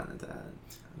grill then at that?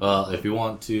 Well, if you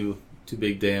want two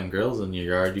big damn grills in your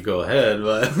yard, you go ahead,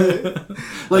 but...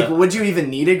 like, would you even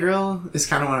need a grill is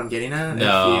kind of what I'm getting at?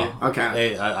 No.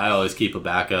 Okay. I always keep a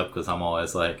backup because I'm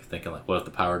always like thinking like, what if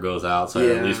the power goes out? So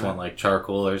I at least want like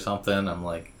charcoal or something. I'm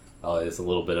like... always a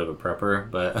little bit of a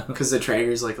prepper, but... Because the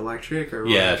Traeger's, like, electric? Or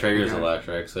what? Yeah, Traeger's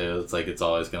electric, so it's like it's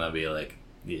always going to be, like,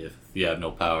 if you have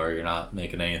no power, you're not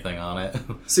making anything on it.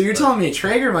 So you're telling me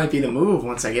Traeger might be the move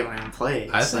once I get my own place?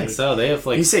 I think so. They have,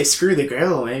 like... You say screw the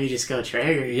grill, maybe just go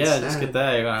Traeger instead. Just get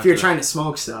that. If you're trying to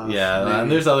smoke stuff. Yeah, maybe.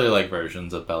 And there's other, like,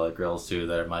 versions of pellet grills, too,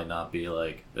 that might not be,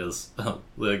 like, as...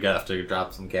 They have to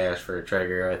drop some cash for a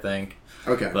Traeger, I think.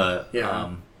 Okay. But,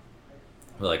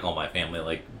 like, all my family,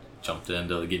 like... jumped in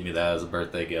to give me that as a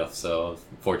birthday gift, so I was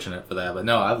fortunate for that. But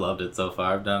no, I've loved it so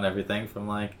far. I've done everything from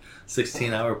like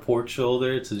 16-hour pork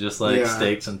shoulder to just like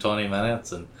steaks in 20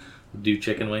 minutes and do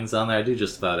chicken wings on there. I do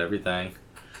just about everything.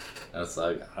 And it's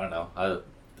like, I don't know, I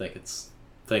think it's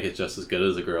just as good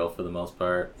as a grill for the most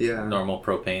part. Yeah. Normal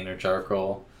propane or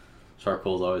charcoal.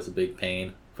 Charcoal's always a big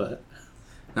pain, but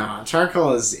no,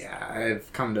 charcoal is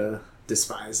I've come to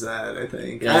despise that, I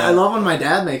think. Yeah. I love when my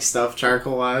dad makes stuff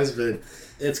charcoal wise, but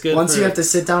it's good once you have to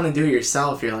sit down and do it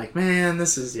yourself, you're like, man,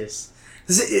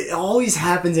 it always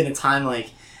happens in a time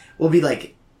like we'll be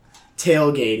like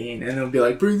tailgating and they'll be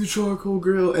like, bring the charcoal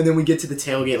grill, and then we get to the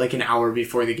tailgate like an hour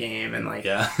before the game, and like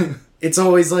it's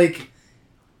always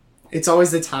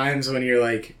the times when you're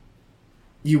like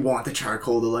you want the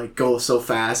charcoal to like go so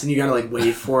fast and you gotta like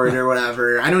wait for it or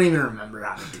whatever. I don't even remember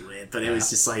how to do it, but it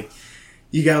was just like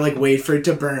you gotta like wait for it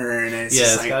to burn, and it's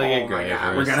just like, oh my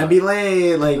god, we're gonna be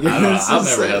late. Like I've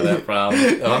never had that problem.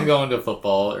 If I'm going to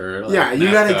football or like you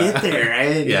NASCAR, gotta get there,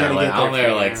 right? I'm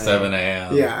there like 7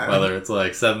 a.m. Yeah, whether it's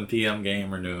like 7 p.m.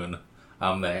 game or noon,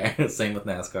 I'm there. Same with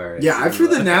NASCAR. Yeah, I've heard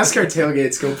the NASCAR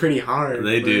tailgates go pretty hard.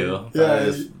 They do. Yeah,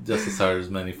 it's just as hard as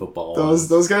many football.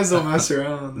 Those guys don't mess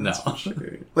around. No.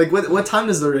 Sure. Like what time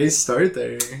does the race start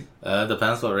there?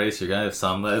 Depends what race you're gonna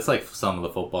have. It's like some of the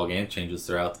football game changes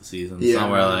throughout the season. Yeah.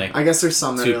 Some are like I guess there's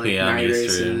some that 2 are like p.m. night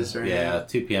Eastern. races, right? Yeah,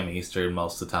 2 p.m. Eastern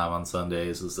most of the time on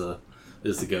Sundays is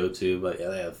the go-to. But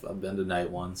yeah, I've been to night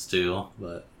ones too.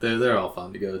 But they're all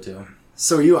fun to go to.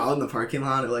 So are you out in the parking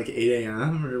lot at like 8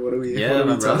 a.m. or what are we? Yeah,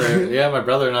 my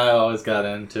brother and I always got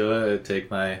into it. I'd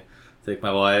take my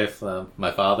wife,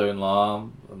 my father-in-law.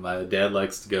 My dad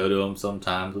likes to go to them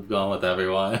sometimes. We've gone with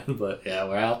everyone, but yeah,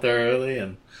 we're out there early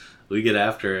and we get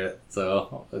after it.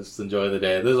 So I just enjoy the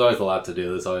day. There's always a lot to do.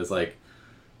 There's always like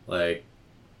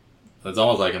it's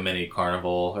almost like a mini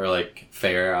carnival or like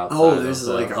fair outside. Oh, there's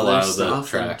like a lot of stuff the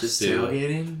tracks just too.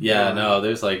 Tailgating? Yeah, no,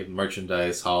 there's like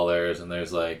merchandise haulers and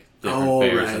there's like different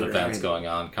fairs and events going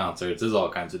on, concerts. There's all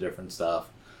kinds of different stuff.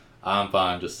 I'm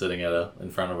fine just sitting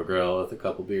in front of a grill with a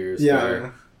couple beers Yeah.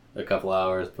 for a couple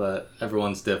hours, but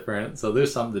everyone's different. So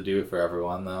there's something to do for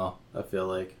everyone, though, I feel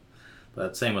like.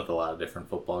 But same with a lot of different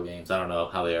football games. I don't know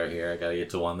how they are here. I got to get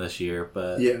to one this year,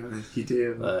 but... Yeah, you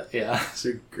do. But, yeah.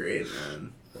 They're great,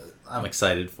 man. I'm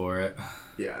excited for it.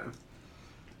 Yeah.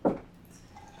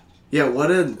 Yeah, I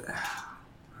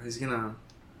was gonna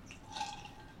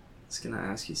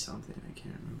ask you something. I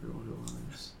can't remember what it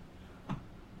was.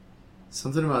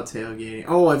 Something about tailgating.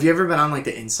 Oh, have you ever been on, like,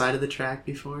 the inside of the track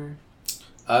before?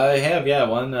 I have, yeah.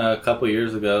 One a couple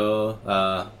years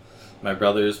ago. My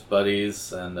brother's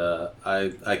buddies, and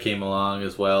I came along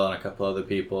as well, and a couple other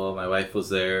people. My wife was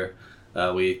there.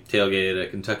 We tailgated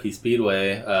at Kentucky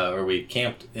Speedway, or we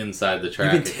camped inside the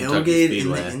track. You can tailgate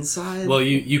in the inside? Well,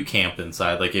 you camp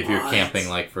inside. Like, if you're What? camping,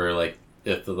 like, for, like,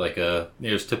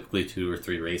 there's typically 2 or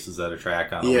 3 races at a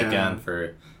track on a weekend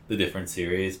for the different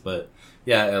series. But,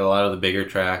 yeah, at a lot of the bigger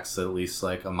tracks, at least,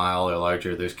 like, a mile or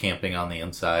larger, there's camping on the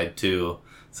inside, too.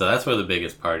 So that's where the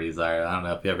biggest parties are. I don't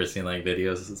know if you've ever seen, like,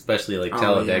 videos, especially, like,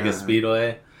 Talladega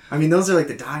Speedway. I mean, those are, like,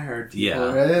 the diehard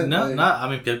people, right? No, like, not. I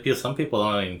mean, some people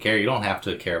don't even care. You don't have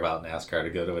to care about NASCAR to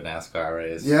go to a NASCAR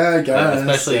race. Yeah, I guess.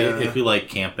 Especially if you like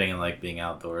camping and, like, being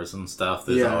outdoors and stuff.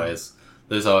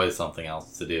 There's always something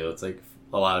else to do. It's like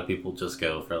a lot of people just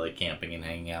go for, like, camping and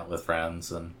hanging out with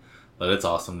friends. But it's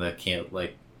awesome that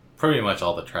like, pretty much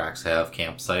all the tracks have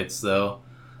campsites, though,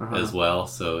 as well.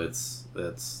 So it's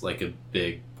like a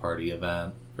big party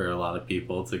event for a lot of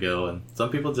people to go, and some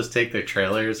people just take their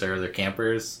trailers or their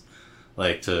campers,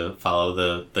 like, to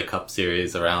follow the Cup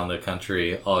Series around the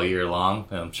country all year long.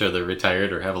 I'm sure they're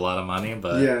retired or have a lot of money,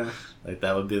 but like,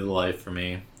 that would be the life for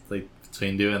me. Like,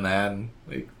 between doing that and,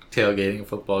 like, tailgating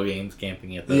football games,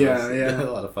 camping at those, a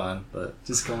lot of fun. But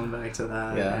just going back to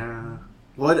that,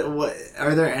 What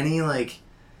are there any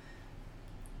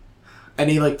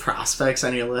prospects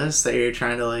on your list that you're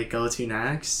trying to, like, go to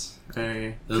next?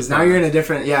 Because now you're in a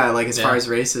different, as far as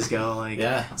races go,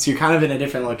 so you're kind of in a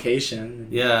different location.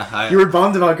 Yeah, you were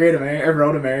bummed about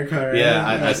Road America, right? Yeah,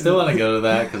 I still want to go to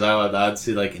that because I'd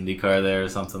see, like, IndyCar there or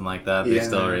something like that. They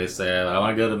still race there. I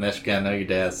want to go to Michigan. I know your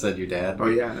dad said your dad. Oh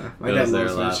yeah, my dad there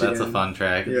a lot. Michigan. That's a fun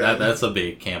track. Yeah. That's a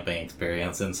big camping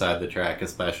experience inside the track,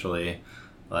 especially.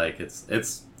 Like,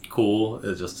 it's cool.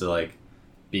 It's just to, like,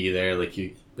 be there. Like,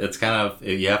 it's kind of,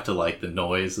 you have to like the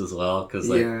noise as well, because,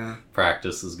 like,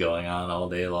 practice is going on all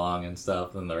day long and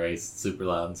stuff, and the race is super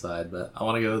loud inside. But I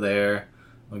want to go there.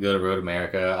 I want to go to Road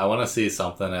America. I want to see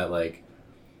something at, like,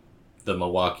 the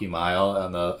Milwaukee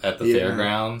Mile at the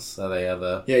fairgrounds. So they have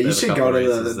you should go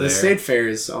to the State Fair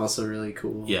is also really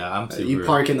cool. Yeah, I'm super. You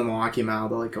park in the Milwaukee Mile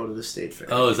to, like, go to the State Fair.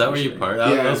 Oh, is that where you park?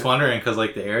 I was wondering, because,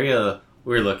 like, the area,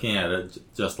 we were looking at it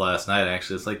just last night,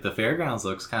 actually. It's like the fairgrounds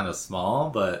looks kind of small,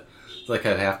 but it's like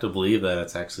I'd have to believe that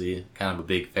it's actually kind of a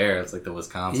big fair. It's like the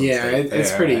Wisconsin State Fair.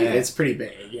 It's pretty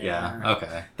big. Yeah,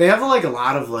 okay. They have, like, a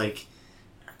lot of, like,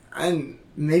 and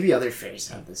maybe other fairs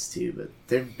have this too, but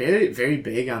they're very, very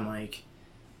big on, like,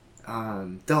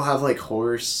 they'll have, like,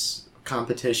 horse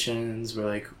competitions where,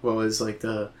 like, what was, like,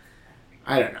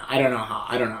 I don't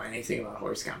know anything about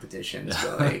horse competitions,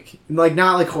 but, like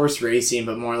not like horse racing,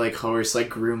 but more like horse, like,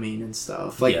 grooming and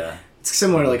stuff. Like, it's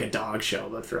similar to, like, a dog show,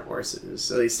 but for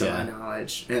horses, at least to my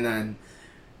knowledge. And then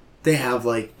they have,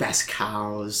 like, best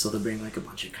cows, so they'll bring, like, a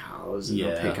bunch of cows and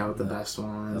they'll pick out the best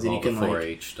ones. And you can,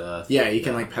 4-H stuff. Yeah, you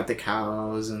can, like, pet the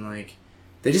cows, and, like,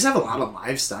 they just have a lot of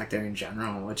livestock there in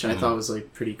general, which I thought was,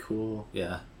 like, pretty cool.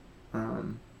 Yeah.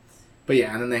 But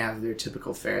yeah, and then they have their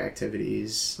typical fair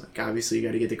activities. Like, obviously, you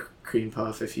got to get the cream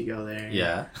puff if you go there.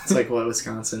 Yeah. It's like what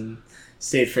Wisconsin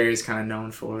State Fair is kind of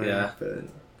known for. Yeah. But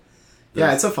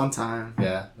yeah, it's a fun time.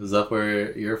 Yeah. Is that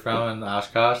where you're from in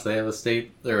Oshkosh? They have a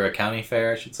state, or a county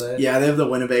fair, I should say? Yeah, they have the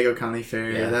Winnebago County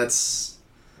Fair. Yeah. That's,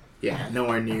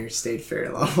 nowhere near State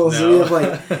Fair levels.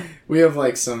 No. We have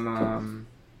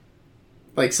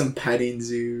some petting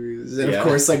zoos, and of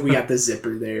course, like, we got the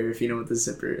zipper there, if you know what the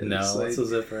zipper is. No, like, what's a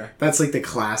zipper? That's, like, the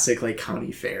classic, like,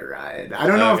 county fair ride. I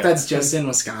don't know if that's just in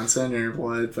Wisconsin or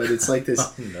what, but it's like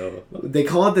this. No. They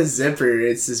call it the zipper.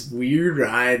 It's this weird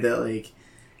ride that, like,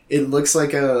 it looks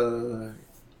like a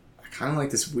kind of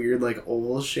like this weird, like,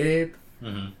 oval shape,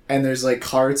 and there's, like,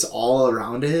 carts all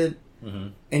around it,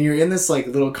 and you're in this, like,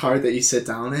 little cart that you sit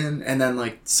down in, and then,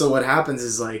 like, so what happens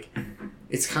is, like,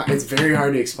 it's very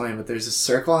hard to explain, but there's a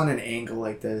circle on an angle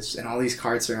like this, and all these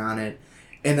carts are on it,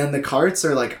 and then the carts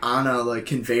are, like, on a, like,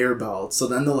 conveyor belt, so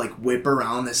then they'll, like, whip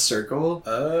around this circle.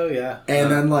 Oh, yeah.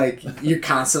 And then, like, you're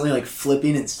constantly, like,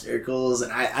 flipping in circles,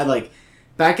 and I like,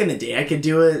 back in the day I could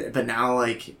do it, but now,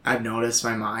 like, I've noticed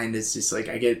my mind is just, like,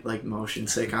 I get, like, motion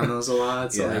sick on those a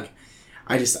lot, so, like,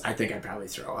 I think I'd probably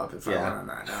throw up if I went on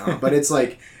that now. But it's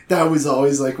like, that was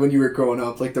always like when you were growing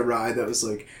up, like the ride that was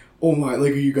like, oh my,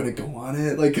 like, are you going to go on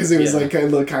it? Like, because it was like, it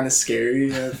looked kind of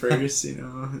scary at first, you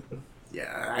know?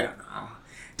 Yeah, I don't know.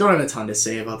 Don't have a ton to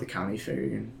say about the county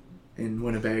fair in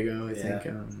Winnebago, I think.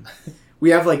 We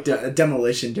have like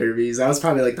demolition derbies. That was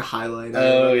probably like the highlight.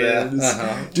 Oh, yeah.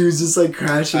 Dudes just like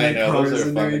crashing I know, cars those are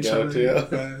into fun to each go other. to.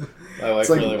 Yeah. My wife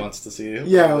like, really wants to see you.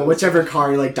 Yeah, whichever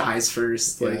car like dies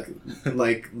first,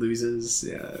 like loses.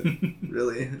 Yeah,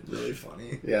 really, really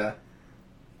funny. Yeah,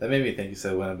 that made me think you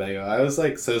said Winnebago. I was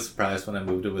like so surprised when I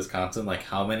moved to Wisconsin, like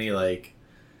how many like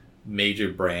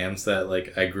major brands that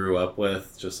like I grew up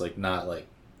with, just like not like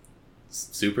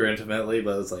super intimately,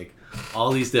 but it's like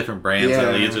all these different brands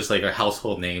that like, just like our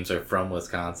household names are from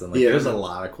Wisconsin. Like there's a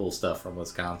lot of cool stuff from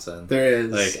Wisconsin. There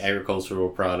is like agricultural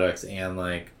products and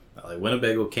like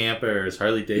Winnebago campers,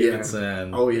 Harley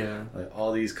Davidson. Oh yeah. Like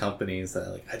all these companies that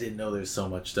like I didn't know there's so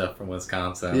much stuff from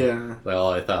Wisconsin. Yeah. Like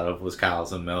all I thought of was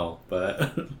cows and milk,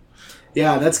 but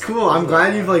yeah, that's cool. I'm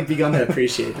glad you've like begun to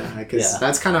appreciate that, because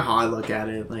that's kind of how I look at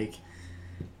it. Like,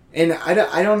 and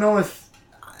I don't know if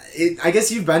I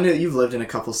guess you've lived in a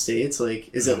couple states. Like,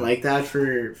 is it like that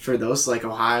for those like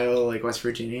Ohio, like West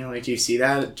Virginia? Like, do you see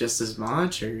that just as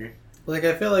much, or like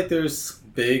I feel like there's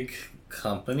big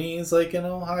companies like in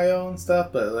Ohio and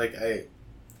stuff, but like I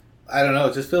don't know,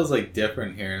 it just feels like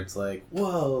different here. It's like,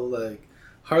 whoa, like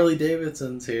Harley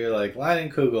Davidson's here, like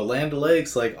Leinenkugel, Land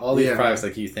O'Lakes, like all these products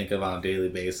like you think of on a daily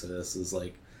basis is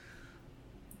like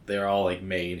they're all like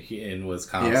made in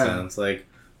Wisconsin. It's like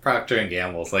Procter and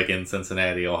Gamble's like in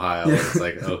Cincinnati, Ohio. It's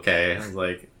like, okay, it's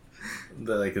like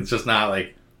it's just not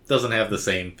like, doesn't have the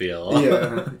same feel.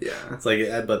 It's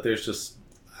like, but there's just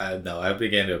I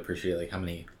began to appreciate like how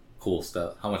much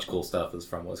cool stuff is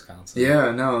from Wisconsin.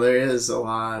 Yeah, no, there is a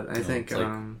lot. I think like,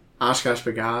 Oshkosh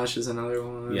Bagosh is another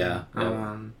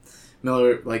one.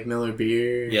 Miller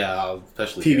Beer. Yeah,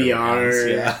 especially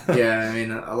PBR. Yeah, I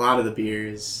mean a lot of the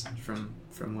beers from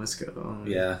Wisco.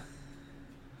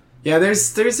 Yeah,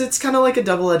 there's it's kind of like a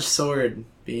double-edged sword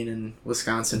being in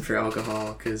Wisconsin for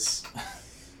alcohol, because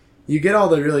you get all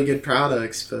the really good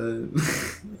products, but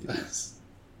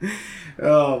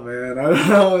oh man, I don't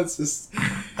know. It's just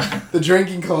the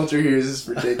drinking culture here is just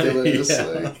ridiculous.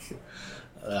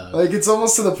 Like it's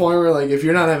almost to the point where like if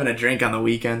you're not having a drink on the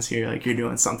weekends here, like you're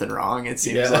doing something wrong. It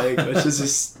seems like, which is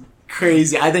just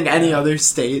crazy. I think any other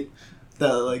state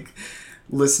that like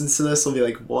listens to this will be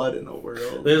like, what in the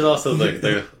world? There's also like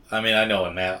I mean, I know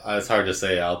it's hard to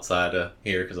say outside of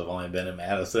here because I've only been in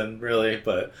Madison, really,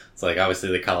 but it's like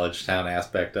obviously the college town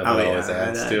aspect of it always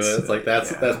adds to it. It's like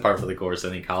that's par for the course,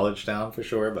 any college town for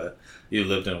sure, but you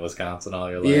lived in Wisconsin all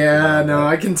your life. Yeah, no,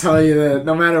 I can tell you that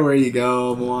no matter where you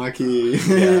go, Milwaukee,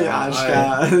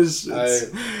 Oshkosh, it's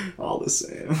all the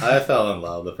same. I fell in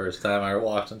love the first time I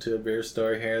walked into a beer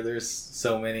store here. There's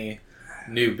so many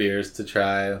new beers to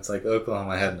try. It's like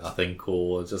Oklahoma had nothing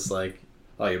cool. It's just like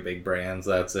all your big brands,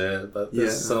 that's it. But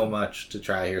there's so much to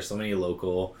try here. So many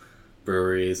local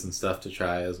breweries and stuff to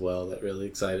try as well that really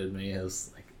excited me. It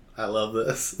was like, I love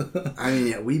this. I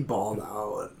mean, we balled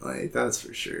out. Like, that's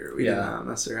for sure. We did not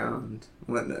mess around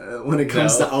when it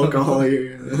comes to alcohol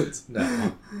here.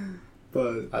 No.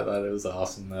 But I thought it was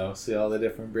awesome, though. See all the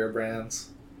different beer brands.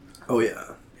 Oh,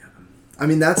 yeah. I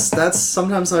mean, that's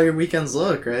sometimes how your weekends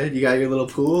look, right? You got your little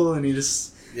pool, and you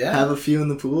just have a few in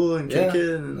the pool and kick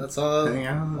it, and that's all. Hang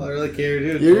out. All I really care,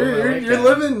 dude. You're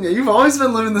living. You've always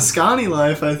been living the Scotty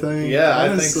life, I think. Yeah,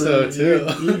 honestly. I think so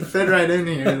too. You'd fit right in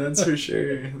here, that's for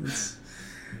sure.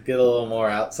 Get a little more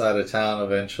outside of town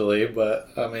eventually, but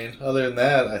I mean, other than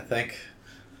that, I think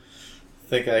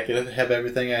I could have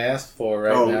everything I asked for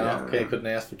now. Yeah. Okay, couldn't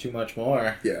ask for too much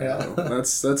more. Yeah.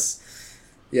 That's.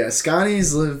 Yeah,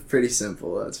 Scotties live pretty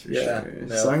simple, that's for sure.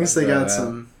 As long as they got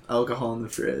some alcohol in the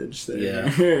fridge. Guess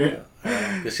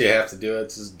you have to do it.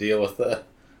 Just deal with it.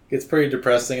 It's pretty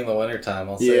depressing in the wintertime,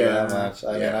 I'll say that much.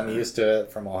 I mean, I'm used to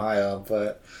it from Ohio,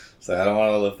 but so I don't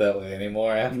want to live that way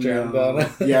anymore after I'm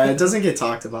done. Yeah, it doesn't get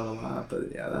talked about a lot,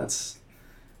 but yeah, that's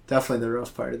definitely the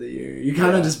rough part of the year. You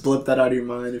kind of just blip that out of your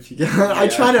mind if you can. I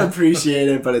try to appreciate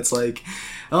it, but it's like,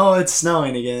 oh, it's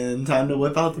snowing again. Time to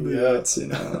whip out the boots. You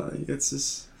know,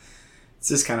 it's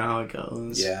just kind of how it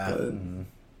goes. Yeah. But,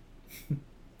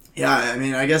 yeah, I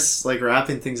mean, I guess like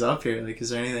wrapping things up here. Like,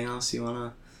 is there anything else you want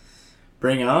to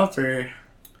bring up or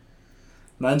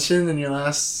mention in your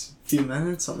last few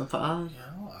minutes on the pod?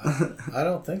 I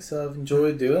don't think so. I've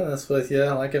enjoyed doing this with you.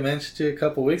 Like I mentioned to you a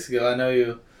couple weeks ago, I know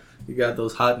you got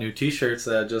those hot new T-shirts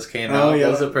that just came out.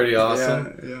 Those are pretty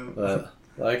awesome. Yeah. But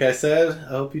Like I said, I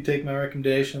hope you take my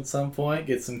recommendation at some point.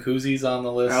 Get some koozies on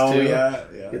the list too. Yeah.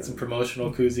 Get some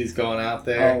promotional koozies going out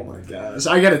there. Oh my gosh.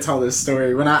 I gotta tell this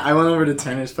story. When I went over to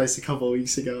Tanner's place a couple of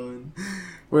weeks ago and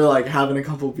we're like having a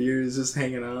couple beers, just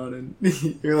hanging out, and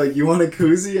you're like, "You want a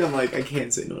koozie?" I'm like, "I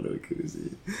can't say no to a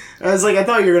koozie." I was like, I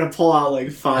thought you were gonna pull out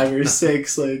like 5 or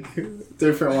 6 like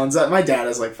different ones. My dad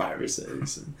has like 5 or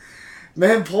 6. And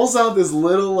man pulls out this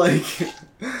little like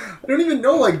I don't even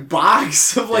know like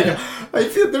box of like I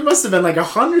feel there must have been like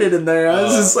 100 in there. I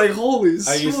was just like, holy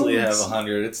smokes. I usually have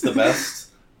 100. It's the best.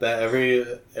 That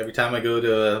every time I go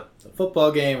to a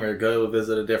football game or go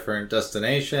visit a different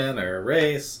destination or a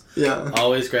race, I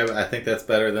always grab it. I think that's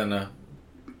better than a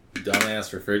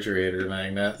dumbass refrigerator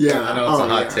magnet. Yeah, I know it's a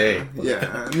hot take.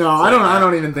 Yeah, no, I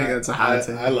don't even think that's a hot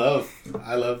take. I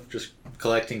love just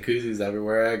collecting koozies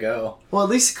everywhere I go. Well, at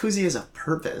least a koozie has a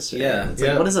purpose. Right? Yeah, it's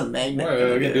like, what is a magnet?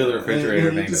 We're gonna do the refrigerator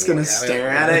magnet. You're just gonna stare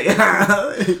at it,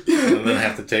 and then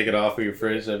have to take it off of your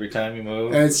fridge every time you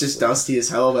move. And it's just dusty as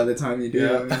hell by the time you do.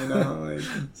 You know. Like.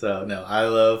 So no, I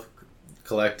love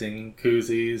collecting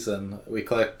koozies, and we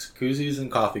collect koozies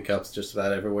and coffee cups just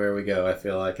about everywhere we go. I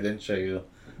feel like I didn't show you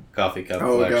coffee cup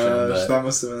collection. Oh gosh, but that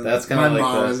must have been. That's kind of like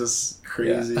my mom is just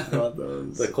crazy about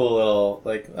those. The cool little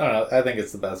I don't know. I think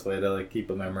it's the best way to like keep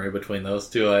a memory between those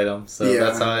two items. So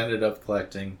that's how I ended up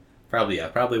collecting. Probably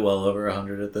well over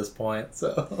 100 at this point.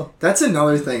 So that's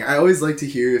another thing. I always like to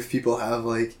hear if people have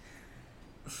like,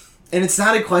 and it's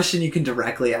not a question you can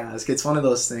directly ask. It's one of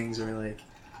those things where like,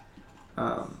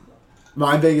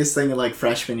 my biggest thing in like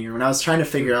freshman year when I was trying to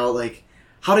figure out like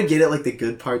how to get at like the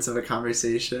good parts of a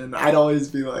conversation, I'd always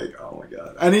be like, oh my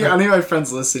god. Any of my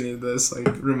friends listening to this like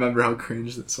remember how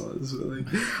cringe this was. But, like,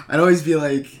 I'd always be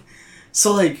like,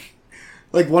 so like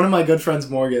one of my good friends,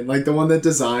 Morgan, like the one that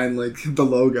designed like the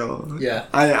logo. Yeah.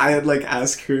 I had like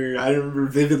asked her. I remember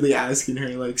vividly asking her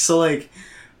like, so like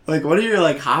what are your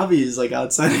like hobbies like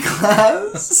outside of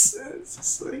class? It's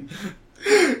just like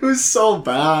it was so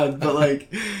bad, but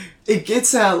like it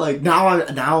gets at like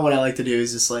now what I like to do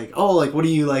is just like, oh, like what do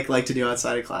you like to do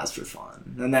outside of class for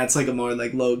fun? And that's like a more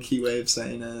like low key way of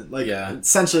saying it. Like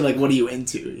essentially like what are you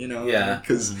into? You know? Yeah.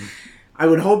 Because I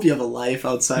would hope you have a life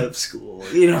outside of school.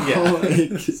 You know?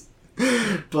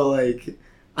 Like, but like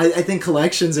I think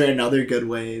collections are another good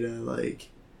way to like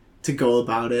to go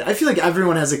about it. I feel like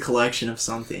everyone has a collection of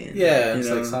something. Yeah, it's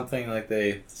like something like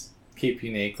they keep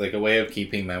unique, like a way of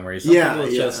keeping memories. Some people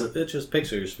it's just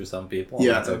pictures for some people. And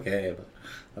that's okay, but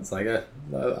that's like I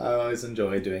always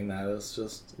enjoy doing that. It's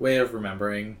just a way of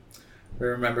remembering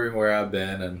where I've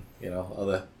been, and you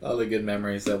know all the good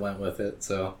memories that went with it.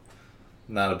 So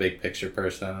I'm not a big picture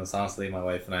person. It's honestly my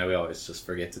wife and I, we always just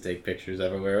forget to take pictures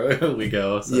everywhere we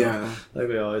go. So like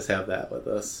we always have that with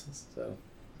us. So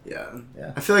yeah.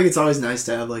 I feel like it's always nice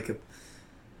to have like a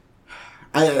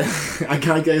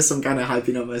I guess I'm kind of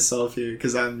hyping up myself here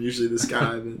because I'm usually this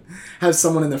guy, but have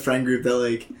someone in the friend group that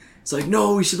like it's like,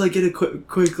 no, we should like get a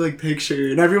quick like picture,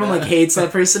 and everyone like hates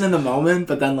that person in the moment,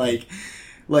 but then like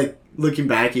looking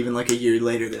back even like a year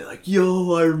later, they're like,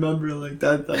 yo, I remember like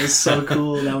that was so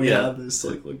cool. Now we have this to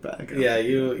like look back at. Yeah,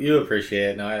 you appreciate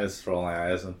it. No, I just roll my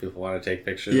eyes when people want to take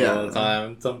pictures all the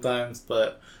time sometimes,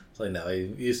 but it's like no,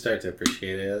 you start to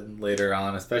appreciate it later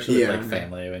on, especially with like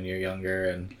family when you're younger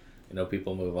and you know,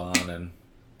 people move on and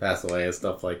pass away and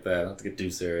stuff like that. Not to get too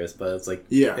serious, but it's like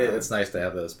it's nice to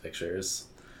have those pictures.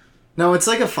 No, it's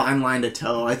like a fine line to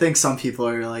toe. I think some people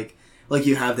are like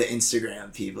you have the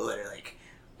Instagram people that are like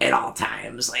at all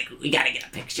times like we gotta get a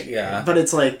picture. Yeah, but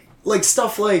it's like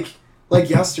stuff like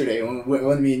yesterday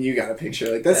when me and you got a picture.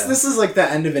 Like this is like the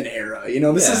end of an era. You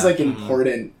know, this is like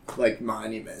important like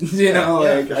monument. You know,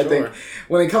 like I think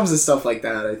when it comes to stuff like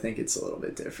that, I think it's a little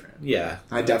bit different. Yeah,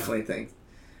 I definitely think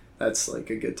that's like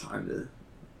a good time to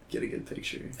get a good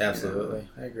picture. Absolutely.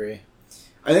 I agree.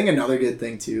 I think another good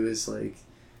thing too is like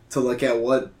to look at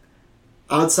what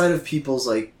outside of people's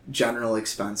like general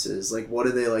expenses, like what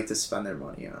do they like to spend their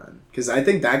money on? Because I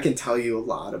think that can tell you a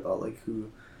lot about like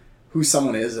who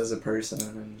someone is as a person.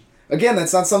 And again,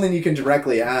 that's not something you can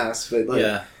directly ask, but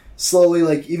like slowly,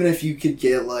 like even if you could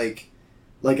get like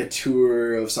a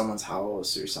tour of someone's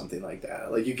house or something like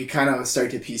that, like you could kind of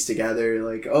start to piece together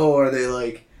like, oh, are they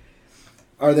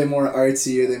more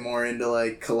artsy? Are they more into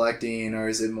like collecting, or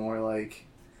is it more like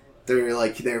they're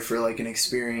like there for like an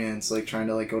experience, like trying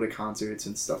to like go to concerts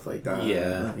and stuff like that?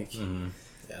 Yeah. Like,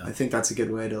 I think that's a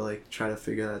good way to like try to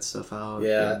figure that stuff out.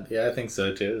 Yeah, I think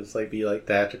so too. It's like be like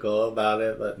tactical about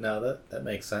it, but no, that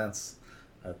makes sense.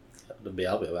 I'll be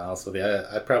honest with you.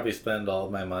 I probably spend all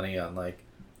of my money on like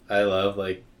I love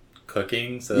like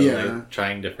cooking, so like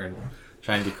trying to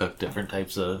cook different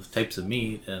types of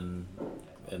meat and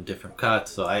in different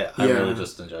cuts. So I really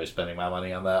just enjoy spending my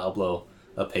money on that. I'll blow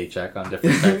a paycheck on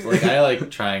different types. Like, I like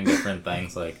trying different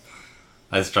things. Like,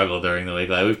 I struggle during the week.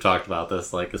 Like, we've talked about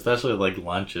this, like, especially with, like,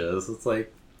 lunches. It's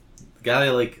like, I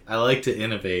like to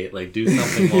innovate, like, do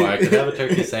something more. I could have a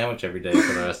turkey sandwich every day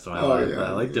for the rest of my life. Yeah, But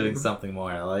I like doing something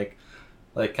more. I like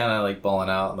kind of like bowling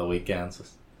out on the weekends,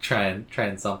 just trying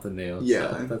something new.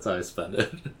 Yeah. So that's how I spend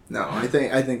it. No, I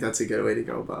think that's a good way to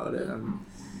go about it.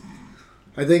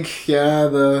 I think,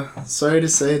 sorry to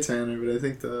say it, Tanner, but I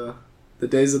think the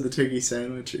days of the turkey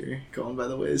sandwich are going by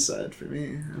the wayside for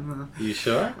me. You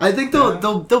sure? I think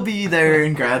they'll be there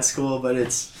in grad school, but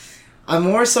I'm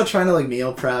more so trying to like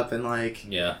meal prep and like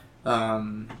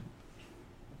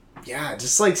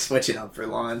just like switching up for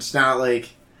lunch, not like.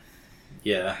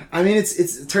 Yeah. I mean,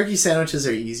 it's turkey sandwiches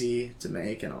are easy to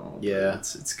make and all. Yeah.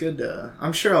 It's good to.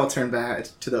 I'm sure I'll turn back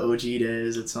to the OG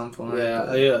days at some point.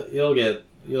 Yeah,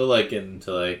 you'll like get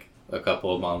into like a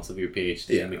couple of months of your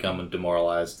Ph.D. and become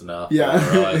demoralized enough. Yeah.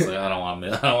 And realize like I don't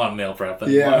want meal prep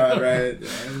anymore. Yeah, right.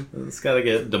 Yeah. It's got to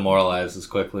get demoralized as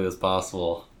quickly as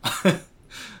possible.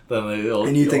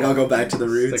 And you think I'll go back to the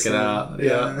roots? Stick it out.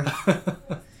 Yeah.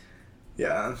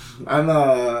 Yeah.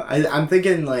 I'm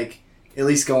thinking like. At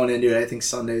least going into it, I think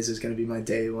Sundays is going to be my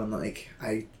day when like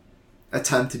I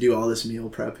attempt to do all this meal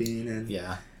prepping and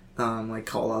like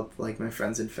call up like my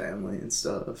friends and family and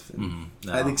stuff. And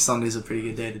No. I think Sunday's a pretty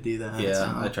good day to do that. Yeah,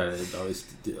 so. I try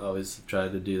to always try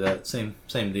to do that. Same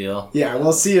deal. Yeah,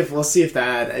 we'll see if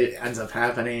that ends up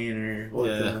happening or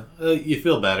what. You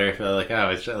feel better like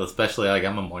especially like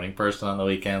I'm a morning person on the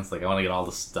weekends. Like I want to get all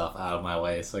the stuff out of my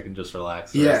way so I can just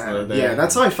relax. The rest of the day. Yeah,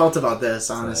 that's how I felt about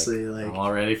this. Honestly, like I'm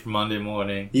all ready for Monday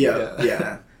morning.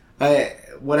 Yeah.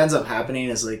 What ends up happening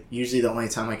is like usually the only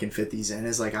time I can fit these in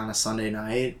is like on a Sunday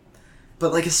night.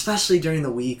 But like especially during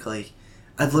the week, like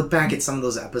I've looked back at some of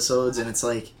those episodes and it's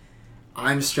like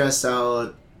I'm stressed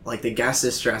out, like the guest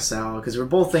is stressed out because we're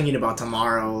both thinking about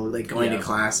tomorrow, like going to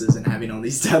classes and having all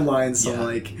these deadlines. So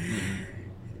like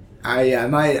I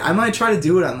might try to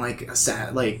do it on like a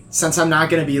set, like since I'm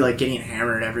not gonna be like getting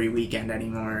hammered every weekend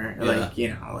anymore. Like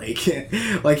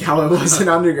like how it was in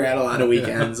undergrad a lot of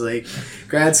weekends. Like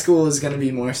grad school is gonna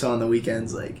be more so on the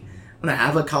weekends. Like I'm gonna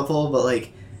have a couple, but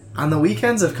like on the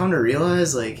weekends I've come to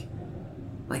realize like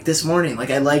this morning, like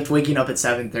I liked waking up at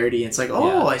 7:30. It's like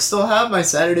I still have my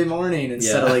Saturday morning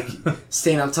instead of like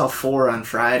staying up till 4 on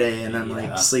Friday and then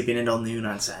like sleeping until noon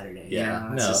on Saturday. Yeah, you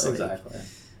know? It's just, exactly.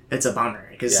 It's a bummer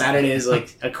because Saturday is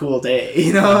like a cool day,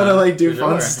 you know, to like do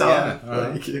fun stuff. Yeah.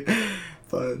 Like,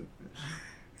 but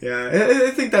yeah,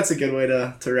 I think that's a good way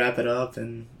to wrap it up,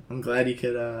 and I'm glad you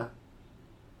could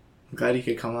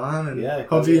come on, and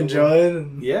hope you enjoyed.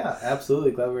 And yeah,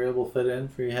 absolutely. Glad we were able to fit in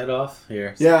for your head off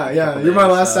here. You're my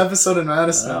last episode in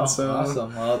Madison, so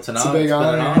awesome. Well, it's a big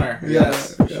honor. Been an honor.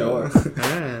 Yes, for sure. All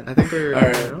right, I think we're all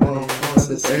right. Well, this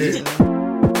is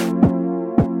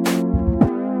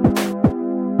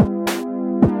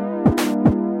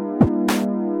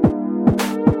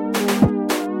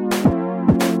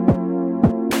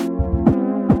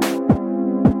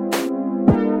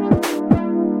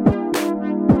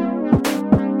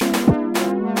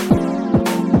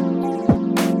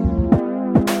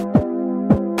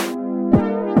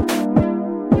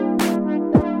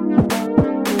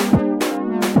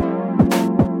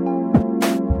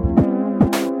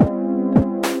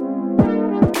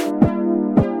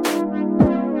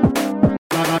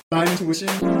my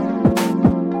intuition.